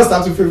 That you just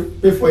have to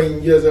pay for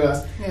in US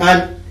dollars. Yeah.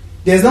 And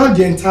there's not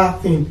the entire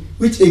thing,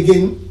 which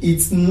again,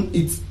 it's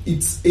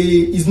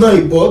not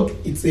a bug.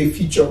 It's a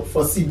feature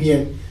for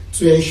CBN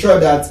to ensure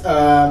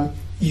that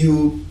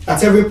you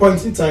at every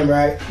point in time,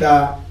 right,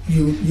 that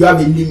you have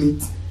a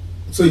limit,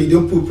 so you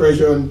don't put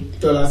pressure on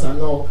dollars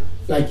and all,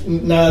 like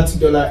naira to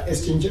dollar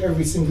exchange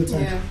every single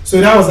time. Yeah.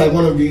 So that was like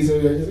one of the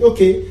reasons.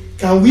 Okay,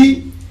 can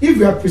we, if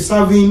we are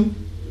preserving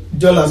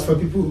dollars for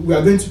people, we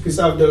are going to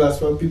preserve dollars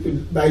for people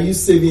by you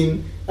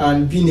saving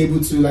and being able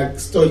to like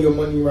store your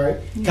money, right?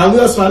 Yeah. Can we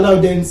also allow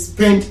them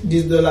spend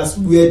these dollars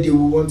where they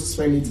will want to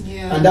spend it?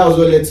 Yeah. And that was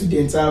what led to the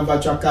entire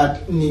virtual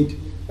card need,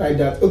 right?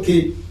 That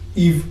okay,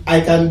 if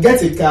I can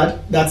get a card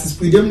that is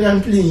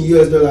predominantly in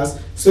US dollars,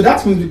 so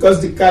that means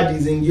because the card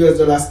is in US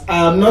dollars,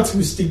 I am not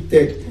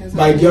restricted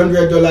by the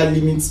 $100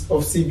 limits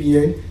of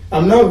CBN.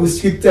 I'm not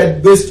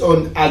restricted based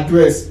on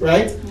address,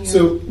 right? Yeah.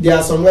 So there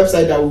are some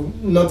websites that will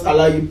not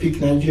allow you pick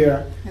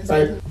Nigeria,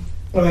 right?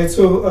 All right.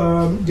 So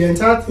the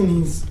entire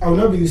thing is, I will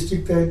not be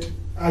restricted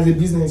as a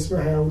business,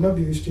 right? I will not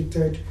be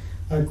restricted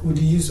like with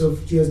the use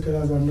of US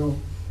dollars and all.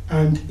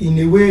 And in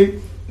a way,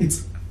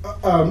 it's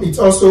it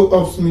also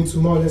helps me to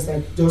more or less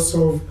like just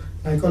solve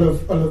like all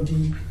of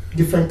the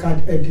different card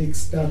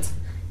headaches that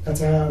I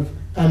have.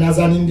 And as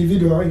an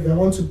individual, if I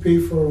want to pay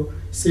for,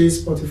 say,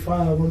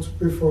 Spotify, I want to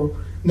pay for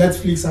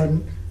Netflix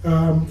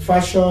and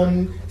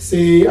fashion,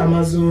 say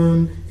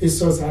Amazon,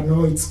 ASOS, and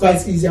all, it's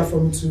quite easier for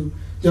me to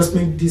just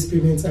make these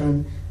payments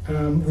and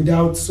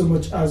without so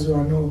much hassle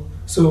and all.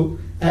 So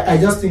I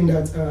just think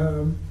that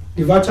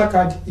the voucher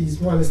card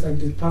is more or less like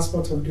the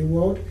passport of the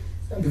world,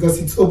 because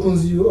it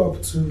opens you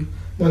up to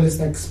more or less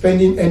like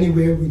spending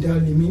anywhere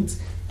without limit,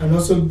 and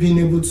also being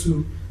able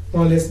to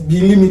more or less be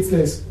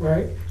limitless,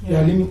 right? Yeah. You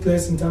are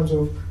limitless in terms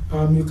of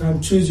you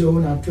can choose your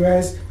own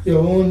address, your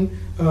own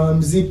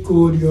zip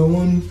code, your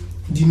own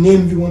the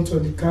name you want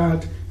on the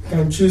card. You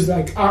can choose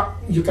like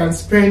you can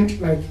spend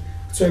like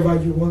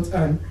whatever you want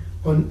and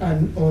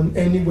on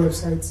any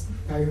website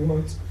that you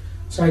want.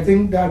 So I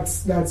think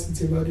that's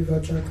it about the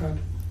virtual card.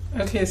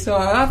 Okay, so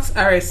I'll ask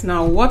Aris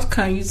now. What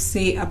can you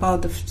say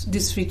about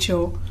this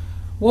feature?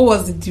 What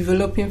was the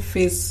developing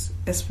phase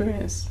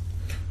experience?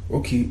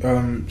 Okay,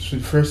 so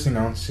the first thing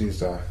I want to say is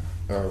that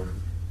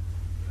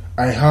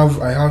I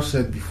have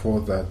said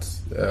before that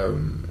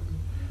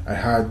I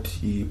had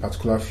a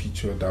particular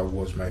feature that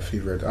was my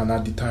favorite, and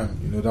at the time,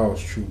 that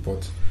was true.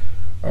 But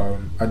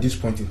at this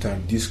point in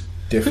time, this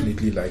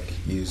definitely like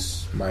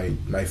is my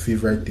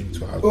favorite thing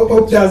to have.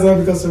 Hope that's not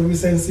because of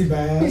recency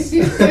bias.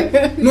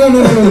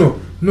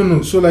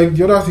 No. So like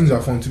the other things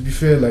are fun. To be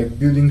fair, like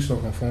building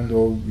stuff on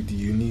Foundor with the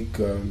unique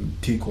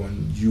take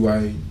on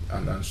UI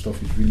and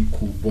stuff is really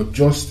cool. But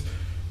just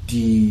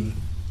the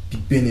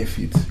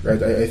benefit,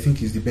 right? I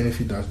think is the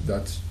benefit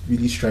that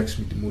really strikes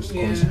me the most.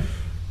 Because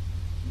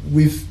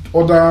with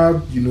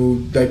other,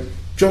 like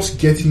just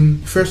getting,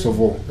 first of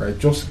all, right,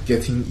 just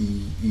getting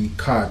a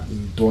card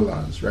in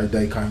dollars, right,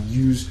 that I can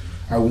use,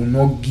 I will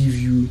not give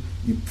you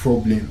a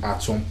problem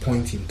at some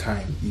point in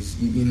time. Is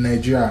in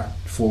Nigeria,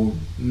 for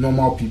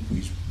normal people,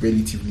 is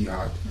relatively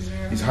hard.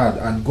 Yeah. It's hard,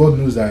 and God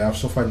knows that I have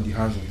suffered in the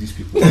hands of these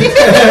people.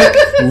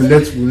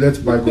 we'll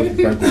let bygones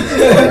be bygones,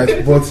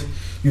 right? But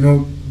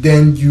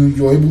then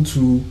you're able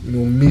to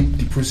make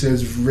the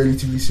process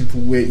relatively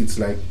simple, where it's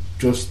like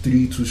just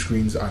 2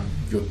 screens and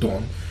you're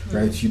done,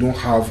 right? You don't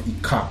have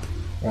a cap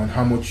on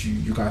how much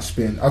you can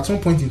spend. At some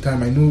point in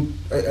time, I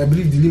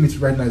believe the limit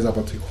right now is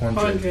about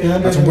 100.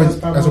 At some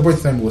point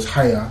in time, it was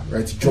higher,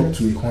 right? It dropped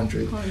to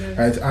 100,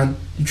 right? And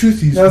the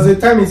truth is, there was a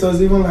time it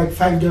was even like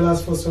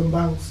 $5 for some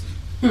banks.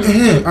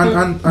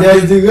 and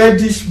there's the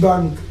Reddish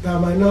bank that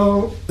might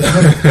not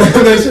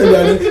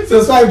mention.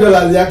 So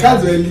 $5, their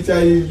cards were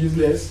literally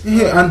useless.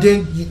 Yeah, and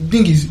then the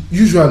thing is,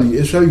 usually,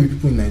 especially with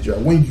people in Nigeria,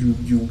 when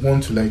you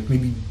want to like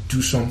maybe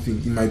do something,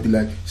 it might be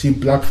like, say,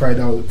 Black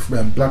Friday or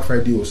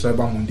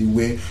Cyber Monday,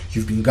 where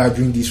you've been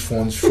gathering these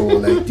funds for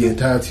like the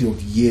entirety of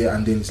the year,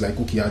 and then it's like,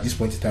 okay, at this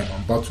point in time,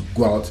 I'm about to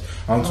go out,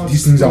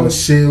 these things are on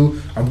sale,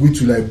 I'm going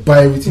to like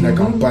buy everything I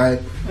can buy.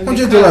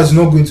 $100 is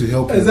not going to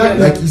help.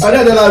 Exactly. Like,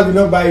 $100 will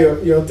not buy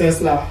your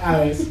Tesla.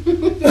 I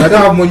don't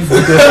have money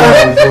for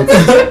Tesla,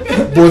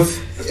 but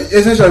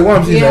essentially what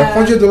I'm saying is like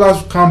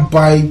 $100 can't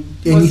buy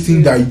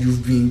anything that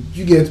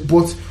you get.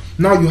 But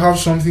now you have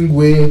something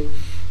where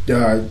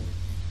you're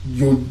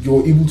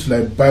able to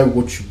like buy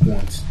what you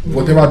want,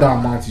 whatever that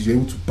amount is, you're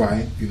able to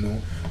buy,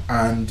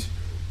 and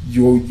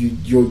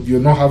you're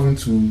not having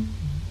to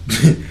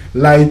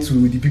lie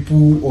to the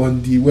people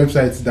on the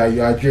website that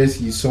your address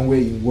is somewhere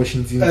in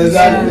Washington.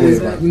 Exactly.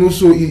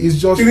 So it's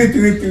just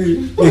 333.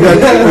 He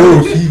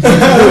knows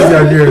the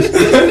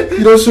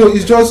address. So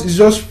it's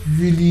just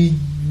really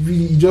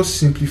it just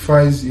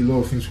simplifies a lot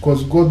of things,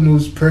 because God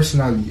knows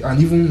personally,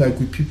 and even like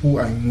with people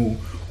I know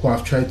who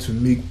have tried to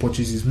make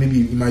purchases,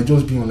 maybe it might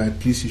just be on like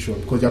PlayStation,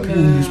 because there are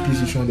people who use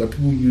PlayStation, there are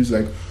people who use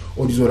like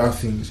all these other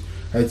things,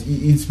 right?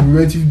 It's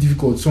relatively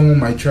difficult. Someone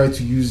might try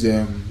to use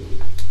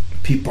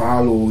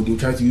PayPal, or they'll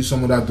try to use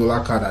some other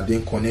dollar card and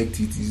then connect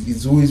it.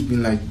 It's always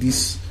been like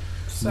this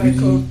cycle.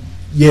 Really,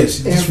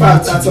 yes. In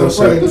fact, at some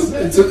point,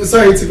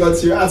 sorry to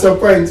cut you. At some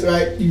point,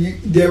 right,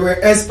 there were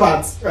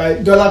experts,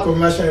 right, dollar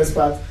conversion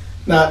experts,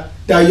 that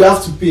you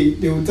have to pay.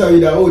 They will tell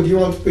you that, do you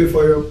want to pay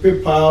for your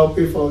PayPal,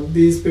 pay for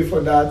this, pay for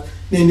that?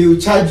 Then they will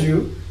charge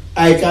you.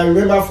 I can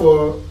remember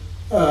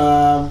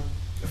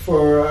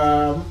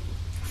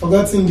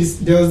forgotten this.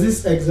 There was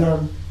this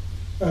exam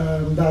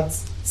that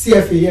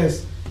CFA,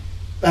 yes.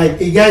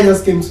 Like a guy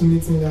just came to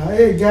meet me that,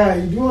 hey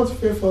guy, do you want to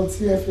pay for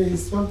CFA?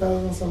 It's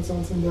 $1,000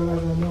 something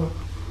dollars. I know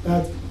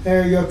that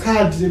your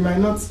card, they might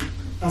not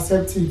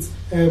accept it,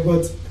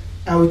 but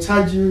I will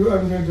charge you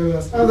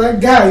 $100. I was like,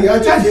 guy,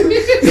 you're charging me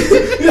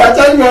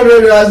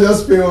 $100,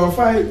 just pay on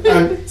fine.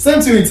 And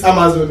same thing with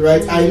Amazon,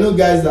 right? I know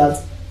guys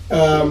that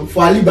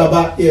for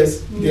Alibaba,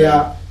 yes, they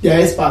are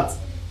experts.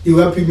 They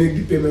help you make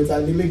the payments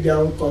and they make their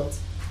own cut.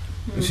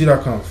 You see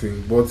that kind of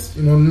thing, but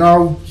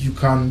now you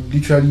can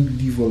literally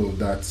leave all of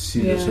that,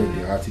 save yourself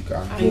the article,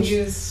 and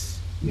just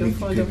make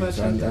the payments,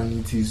 and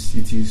it is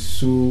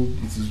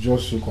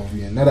just so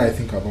convenient. Now that I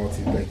think about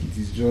it, like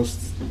it's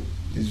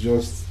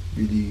just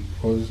really,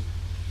 because,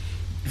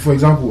 for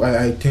example,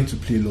 I tend to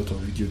play a lot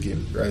of video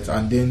games, right?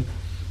 And then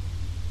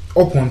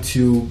up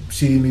until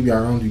say maybe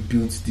around we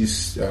built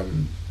this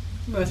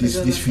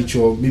this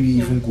feature, maybe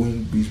even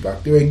going ways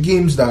back, there were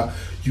games that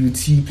you would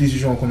see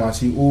PlayStation come and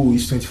say, oh,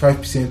 it's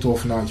 25%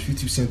 off now, it's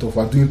 50% off,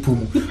 we're doing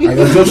promo, and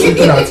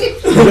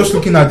you're just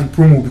looking at the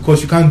promo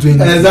because you can't do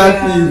anything.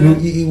 Exactly. You know,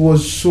 it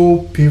was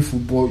so painful,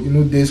 but you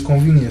know, there's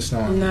convenience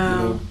now. No. You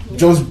know,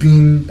 just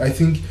being, I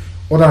think,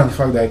 other than the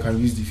fact that I can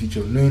use the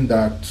feature, knowing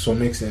that to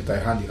some extent I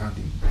hand in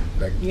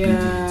like building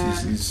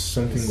it is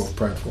something of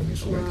pride for me.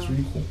 So like, it's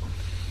really cool.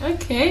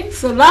 Okay,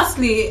 so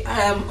lastly,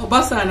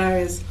 Obasa and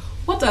Ares,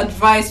 what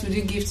advice would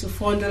you give to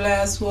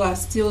 $4 who are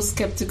still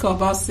skeptical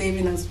about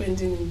saving and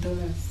spending in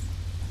dollars?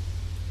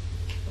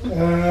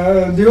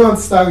 Do you want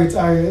to start with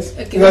Ares?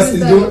 Okay, because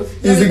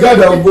he's the god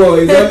of war.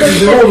 He's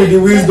the one with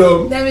the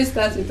wisdom. Let me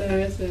start with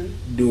Ares then.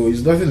 Though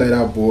it's nothing like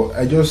that, but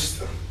I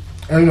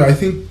don't know, I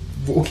think,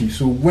 okay,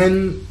 so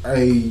when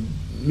I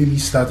maybe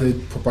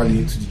started properly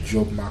into the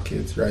job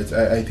market, right,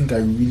 I think I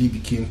really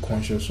became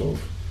conscious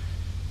of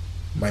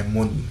my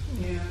money.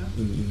 Yeah.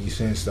 In the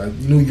sense that,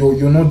 you know,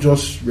 you're not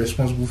just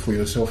responsible for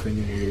yourself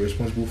anymore, you're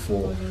responsible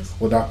for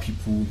other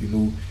people. You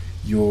know,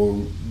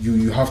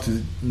 you have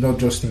to not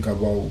just think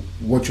about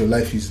what your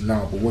life is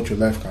now, but what your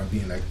life can be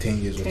in like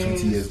 10 years or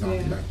 20 years down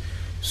the line.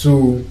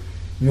 So,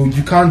 you know,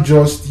 you can't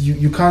just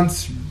you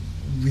can't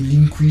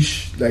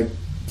relinquish like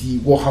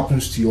what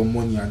happens to your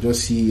money and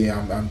just say,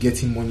 yeah, I'm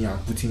getting money, I'm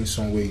putting it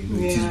somewhere, you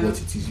know, it is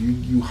what it is.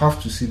 You have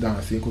to sit down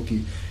and think,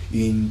 okay,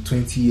 in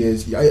 20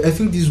 years, I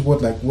think this is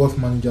what like wealth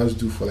managers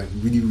do for like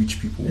really rich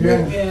people,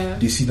 where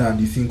they sit down and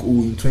they think,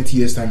 oh, in 20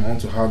 years time I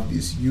want to have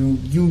this. You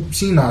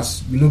seeing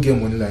as we don't get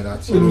money like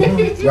that, so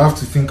you have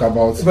to think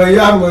about. But you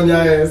have money,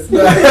 yes.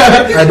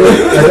 I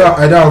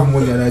don't have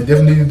money, and I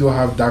definitely don't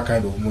have that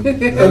kind of money.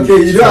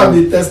 Okay, you don't have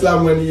the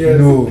Tesla money yet.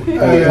 No,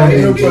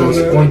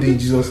 one day in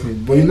Jesus'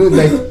 name. But you know,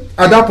 like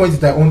at that point in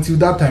time, until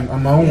that time,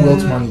 I'm my own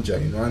wealth manager,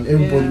 you know, and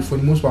everybody, for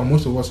the most part,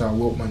 most of us are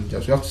wealth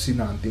managers. We have to sit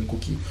down and think,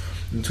 okay,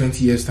 in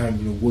 20 years time,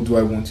 you know, what do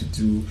I want to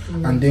do?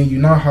 And then you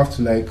now have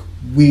to like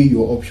weigh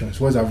your options,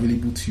 what's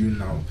available to you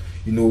now.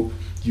 You know,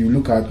 you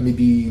look at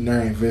maybe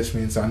Naira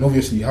investments, and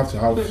obviously you have to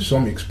have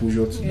some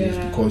exposure to this,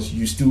 because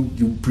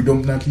you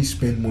predominantly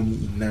spend money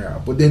in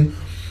Naira. But then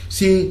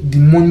say the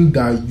money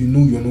that you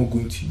know you're not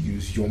going to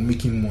use, you're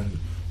making money,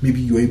 maybe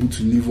you're able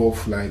to live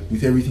off, like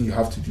with everything you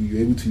have to do,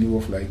 you're able to live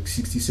off like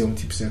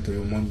 60-70% of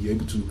your money. You're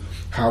able to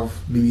have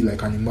maybe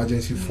like an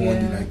emergency fund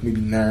in like maybe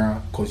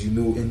Naira, because you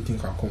know anything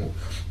can come up.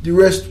 The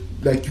rest,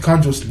 like, you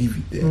can't just leave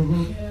it there.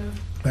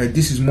 Like,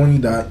 this is money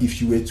that if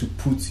you were to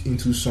put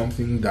into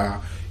something that,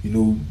 you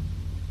know,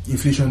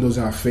 inflation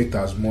doesn't affect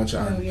as much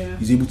and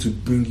is able to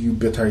bring you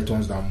better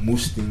returns than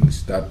most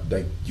things that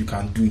like you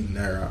can do in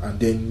Naira, and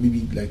then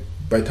maybe like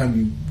by the time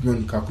you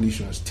run the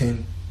calculations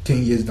 10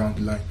 years down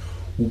the line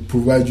will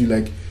provide you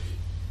like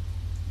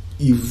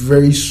a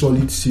very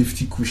solid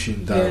safety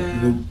cushion that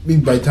you know,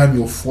 maybe by the time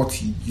you're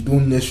 40 you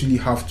don't necessarily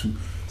have to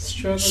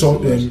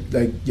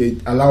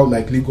allow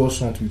like Lagos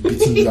Sun to be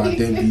beating you and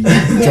then be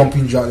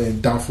jumping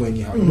down for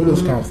anyhow, you know,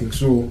 those kind of things.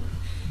 So,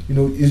 you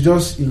know, it's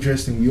just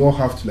interesting. We all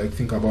have to like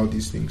think about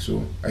these things.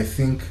 So I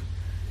think,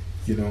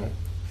 you know,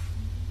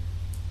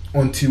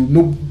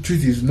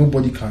 truth is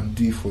nobody can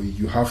do it for you.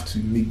 You have to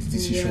make the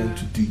decision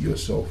to do it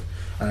yourself.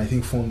 And I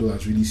think Fondo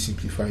has really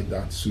simplified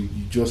that. So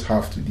you just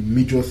have to. The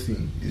major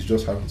thing is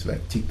just having to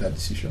like take that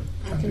decision.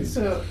 Okay,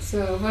 so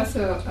over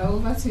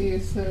to you.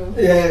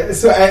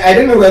 So I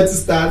don't know where to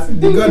start.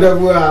 The God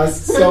of War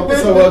has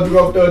somewhat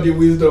dropped all the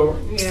wisdom.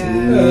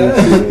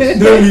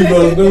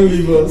 Don't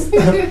leave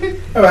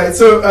us. All right.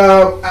 So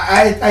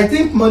I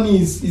think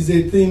money is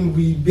a thing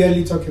we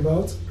barely talk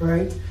about,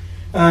 right?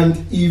 And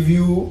if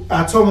you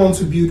are someone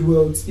to build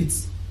wealth,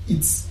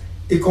 it's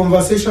a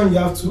conversation you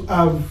have to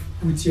have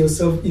with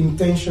yourself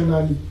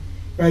intentionally,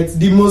 right?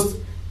 The most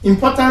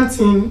important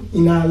thing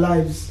in our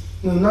lives,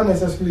 no, not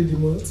necessarily the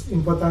most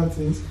important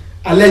things,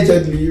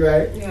 allegedly,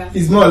 right?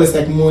 Is more or less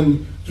like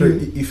money. So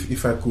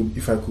if I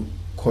could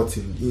cut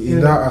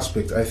in that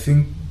aspect, I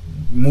think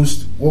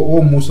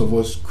what most of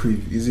us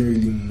crave isn't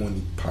really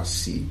money per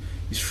se.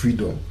 It's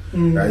freedom,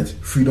 right?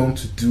 Freedom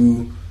to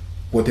do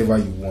whatever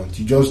you want.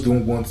 You just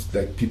don't want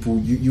like people.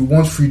 You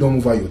want freedom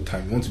over your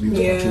time. You want to be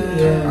able to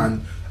control your time,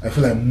 and I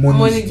feel like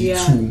money is the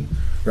tool,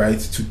 right,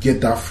 to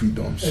get that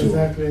freedom. So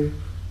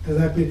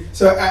exactly.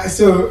 So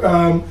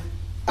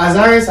as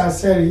Ares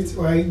has said it,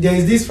 right, there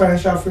is this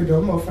financial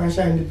freedom or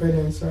financial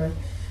independence, right,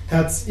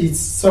 that it's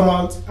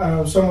somewhat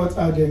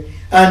out there,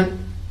 and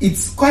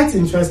it's quite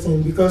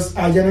interesting because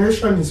our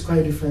generation is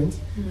quite different.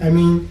 I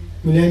mean,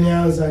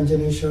 millennials and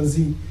Generation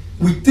Z,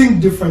 we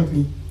think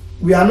differently.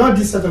 We are not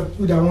this set of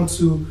people that want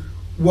to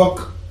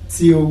work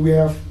till we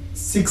have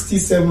 60,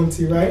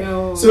 70, right?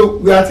 No. So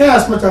we are trying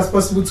as much as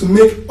possible to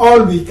make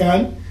all we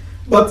can,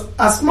 but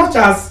as much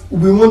as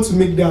we want to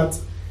make that,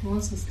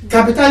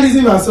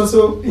 capitalism has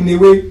also, in a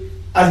way,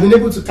 has been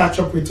able to catch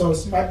up with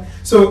us, right?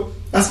 So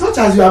as much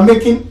as you are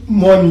making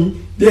money,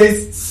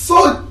 there's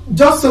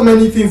just so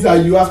many things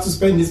that you have to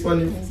spend this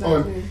money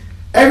on.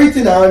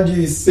 Everything around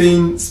you is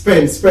saying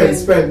spend,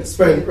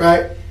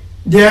 right?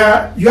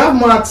 You have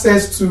more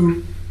access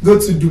to go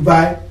to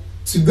Dubai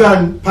to go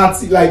and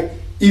party. Like,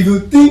 if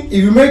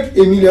you make $1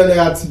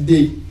 million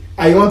today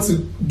and you want to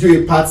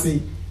do a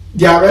party,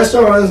 there are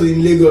restaurants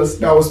in Lagos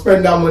that will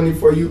spend that money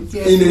for you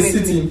in a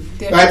sitting,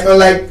 right? Or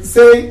like,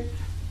 say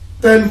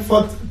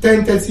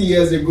 30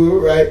 years ago,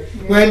 right?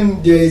 Yeah.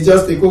 When there is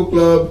just a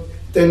club,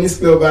 tennis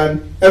club,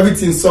 and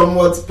everything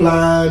somewhat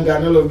planned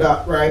and all of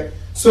that, right?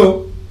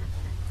 So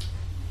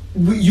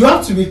you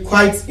have to be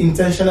quite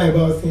intentional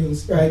about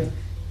things, right?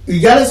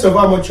 Regardless of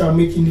how much you are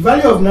making, the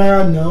value of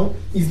Naira now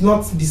is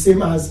not the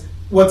same as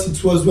what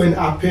it was when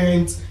our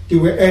parents, they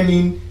were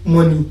earning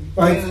money,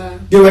 right? Yeah.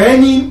 They were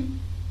earning,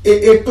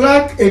 a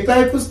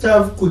clerical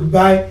staff could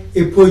buy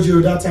a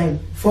Peugeot that time,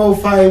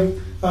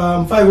 405,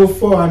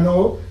 504 and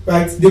all,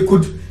 right? They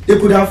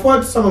could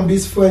afford some of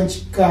these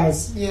French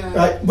cars,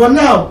 right? But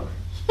now,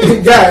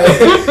 guy,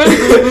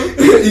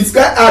 it's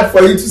quite hard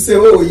for you to say,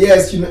 oh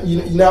yes, you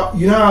now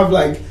have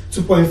like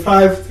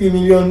 2.5, 3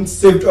 million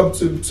saved up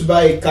to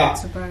buy a car,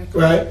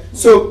 right?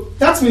 So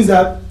that means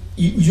that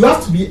you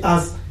have to be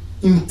as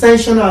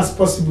intentional as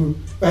possible,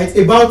 right,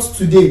 about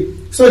today.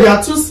 So there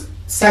are two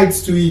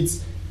sides to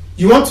it.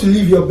 You want to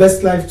live your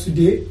best life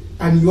today,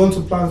 and you want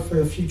to plan for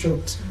your future.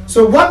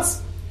 So what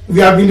we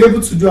have been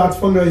able to do at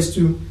Founder is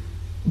to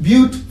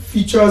build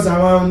features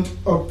around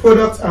or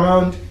products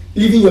around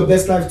living your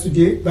best life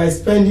today by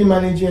spending,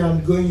 managing,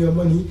 and growing your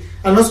money,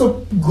 and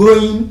also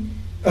growing,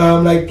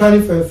 like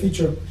planning for your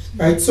future,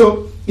 right?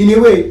 So in a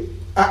way,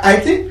 I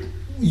think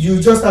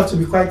you just have to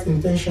be quite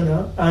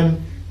intentional,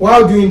 and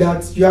while doing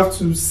that, you have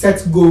to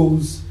set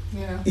goals.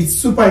 Yeah. It's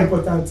super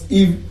important.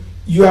 If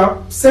you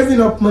are saving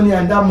up money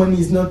and that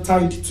money is not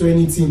tied to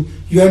anything,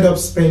 you end up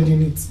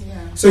spending it.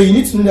 Yeah. So you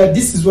need to know that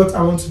this is what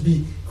I want to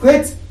be.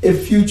 Create a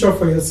future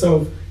for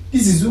yourself.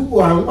 This is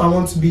who I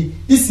want to be.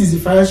 This is the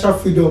financial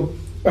freedom,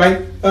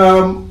 right?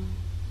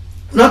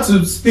 Not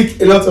to speak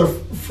a lot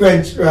of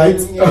French, right?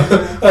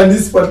 Yeah. On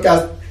this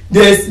podcast,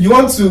 you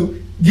want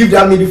to give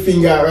that middle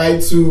finger, right,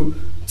 to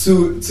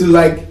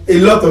like a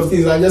lot of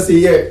things, and just say,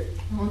 yeah,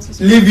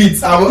 live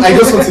it. I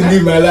just want to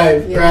live my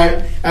life,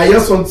 right? I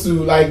just want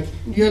to like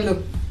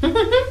YOLO.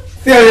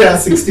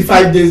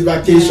 365 days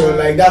vacation,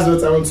 like that's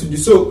what I want to do.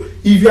 So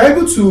if you're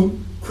able to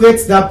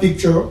create that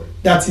picture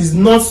that is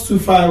not too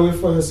far away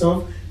for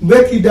yourself,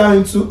 break it down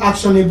into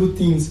actionable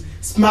things,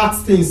 smart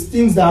things,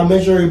 things that are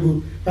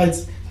measurable, right?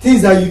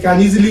 Things that you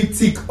can easily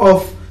tick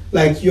off,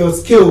 like your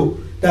scale,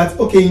 that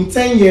okay, in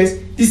 10 years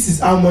this is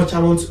how much I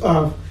want to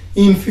have,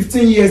 in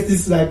 15 years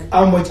this is like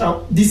how much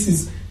this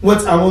is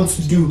what I want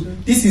to do,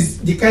 this is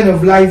the kind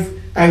of life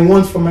I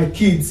want for my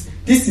kids.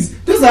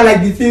 Those are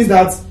like the things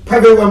that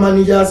private wealth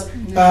managers,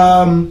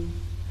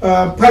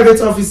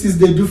 private offices,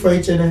 they do for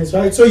HNIs,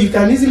 right? So you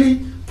can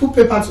easily put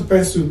paper to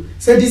pencil,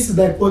 say this is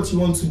like what you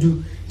want to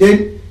do.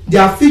 Then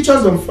there are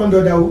features on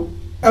Founder that will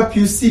help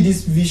you see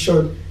this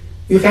vision.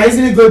 You can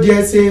easily go there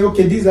and say,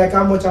 okay, this is like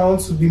how much I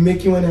want to be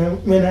making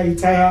when I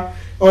retire.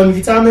 On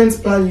retirement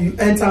plan, you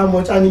enter how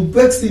much, and it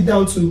breaks it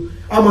down to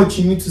how much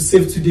you need to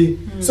save today.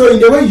 So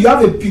in a way, you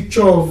have a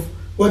picture of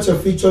what your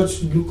future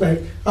should look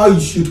like, how you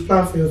should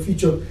plan for your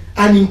future,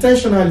 and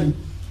intentionally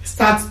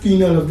start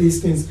doing all of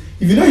these things.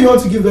 If you know you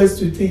want to give birth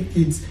to 3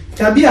 kids, it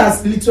can be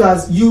as little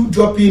as you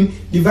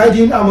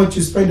dividing how much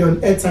you spend on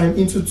airtime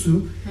into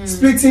 2,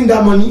 splitting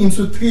that money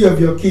into 3 of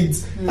your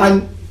kids,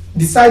 and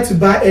decide to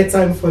buy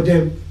airtime for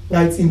them,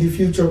 right, in the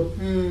future.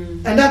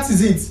 And that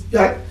is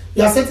it.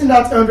 You are setting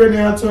that 100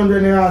 naira,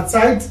 200 naira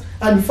aside,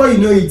 and before you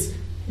know it,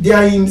 they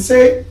are in,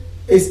 say,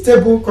 a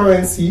stable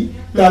currency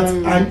that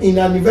and in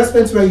an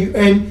investment where you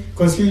earn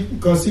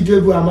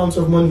considerable amounts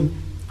of money,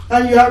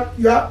 and you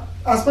are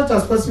as much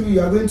as possible,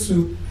 you are going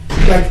to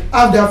like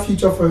have that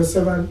future for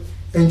yourself and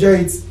enjoy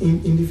it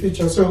in the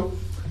future. So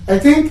I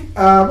think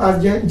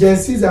as Gen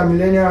Zs and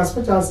millennials, as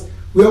much as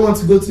we all want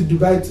to go to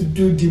Dubai to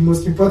do the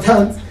most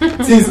important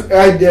things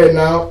right there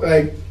now,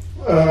 like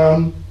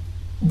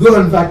go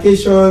on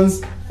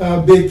vacations,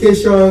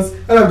 vacations,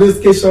 all of those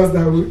vacations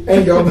that we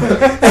end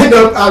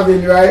up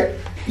having, right?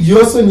 You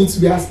also need to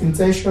be as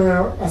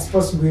intentional as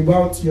possible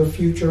about your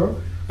future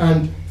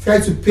and try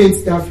to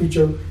paint that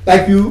future.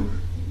 Like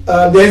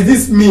there's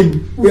this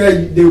meme where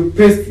they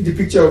paste the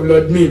picture of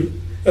Lord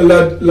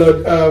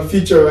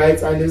Future,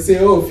 right? And they say,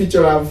 oh,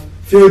 Future have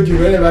failed you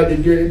whenever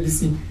they do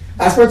ABC.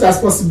 As much as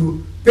possible,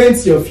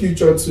 paint your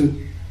future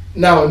too.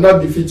 Now,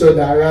 not the future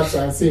that raps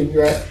are saying,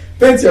 right?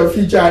 Paint your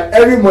future, and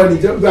every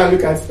morning just go and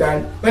look at it,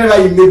 and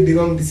whenever you make the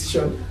wrong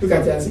decision, look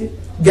at it and say,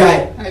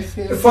 guy,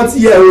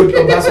 40-year-old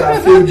Obaso,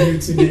 I failed you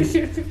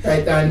today,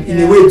 right? And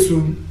in a way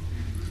to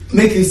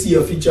make you see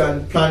your future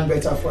and plan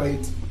better for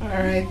it. All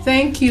right,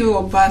 thank you,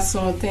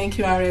 Obaso. Thank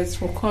you, Ares,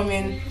 for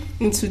coming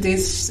into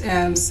this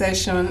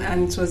session,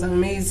 and it was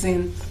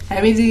amazing. I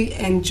really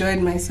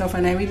enjoyed myself,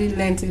 and I really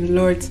learned a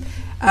lot.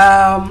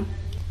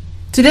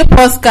 Today's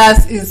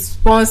podcast is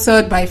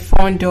sponsored by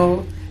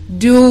Founder.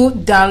 Do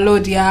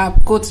download the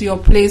app. Go to your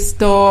Play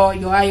Store,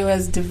 your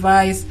iOS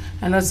device,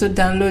 and also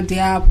download the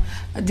app.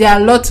 There are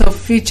lots of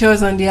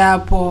features on the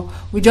app.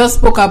 We just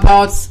spoke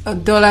about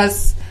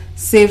dollars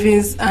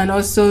savings and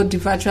also the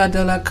virtual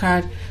dollar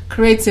card.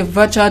 create a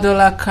virtual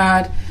dollar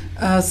card,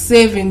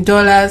 save in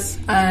dollars,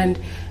 and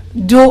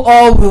do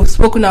all we've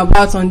spoken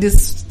about on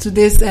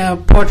today's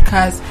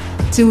podcast.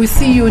 Till we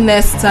see you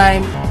next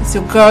time, it's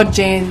your girl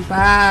Jane.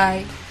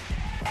 Bye.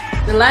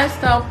 The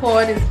Lifestyle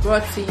Pod is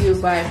brought to you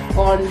by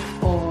Fun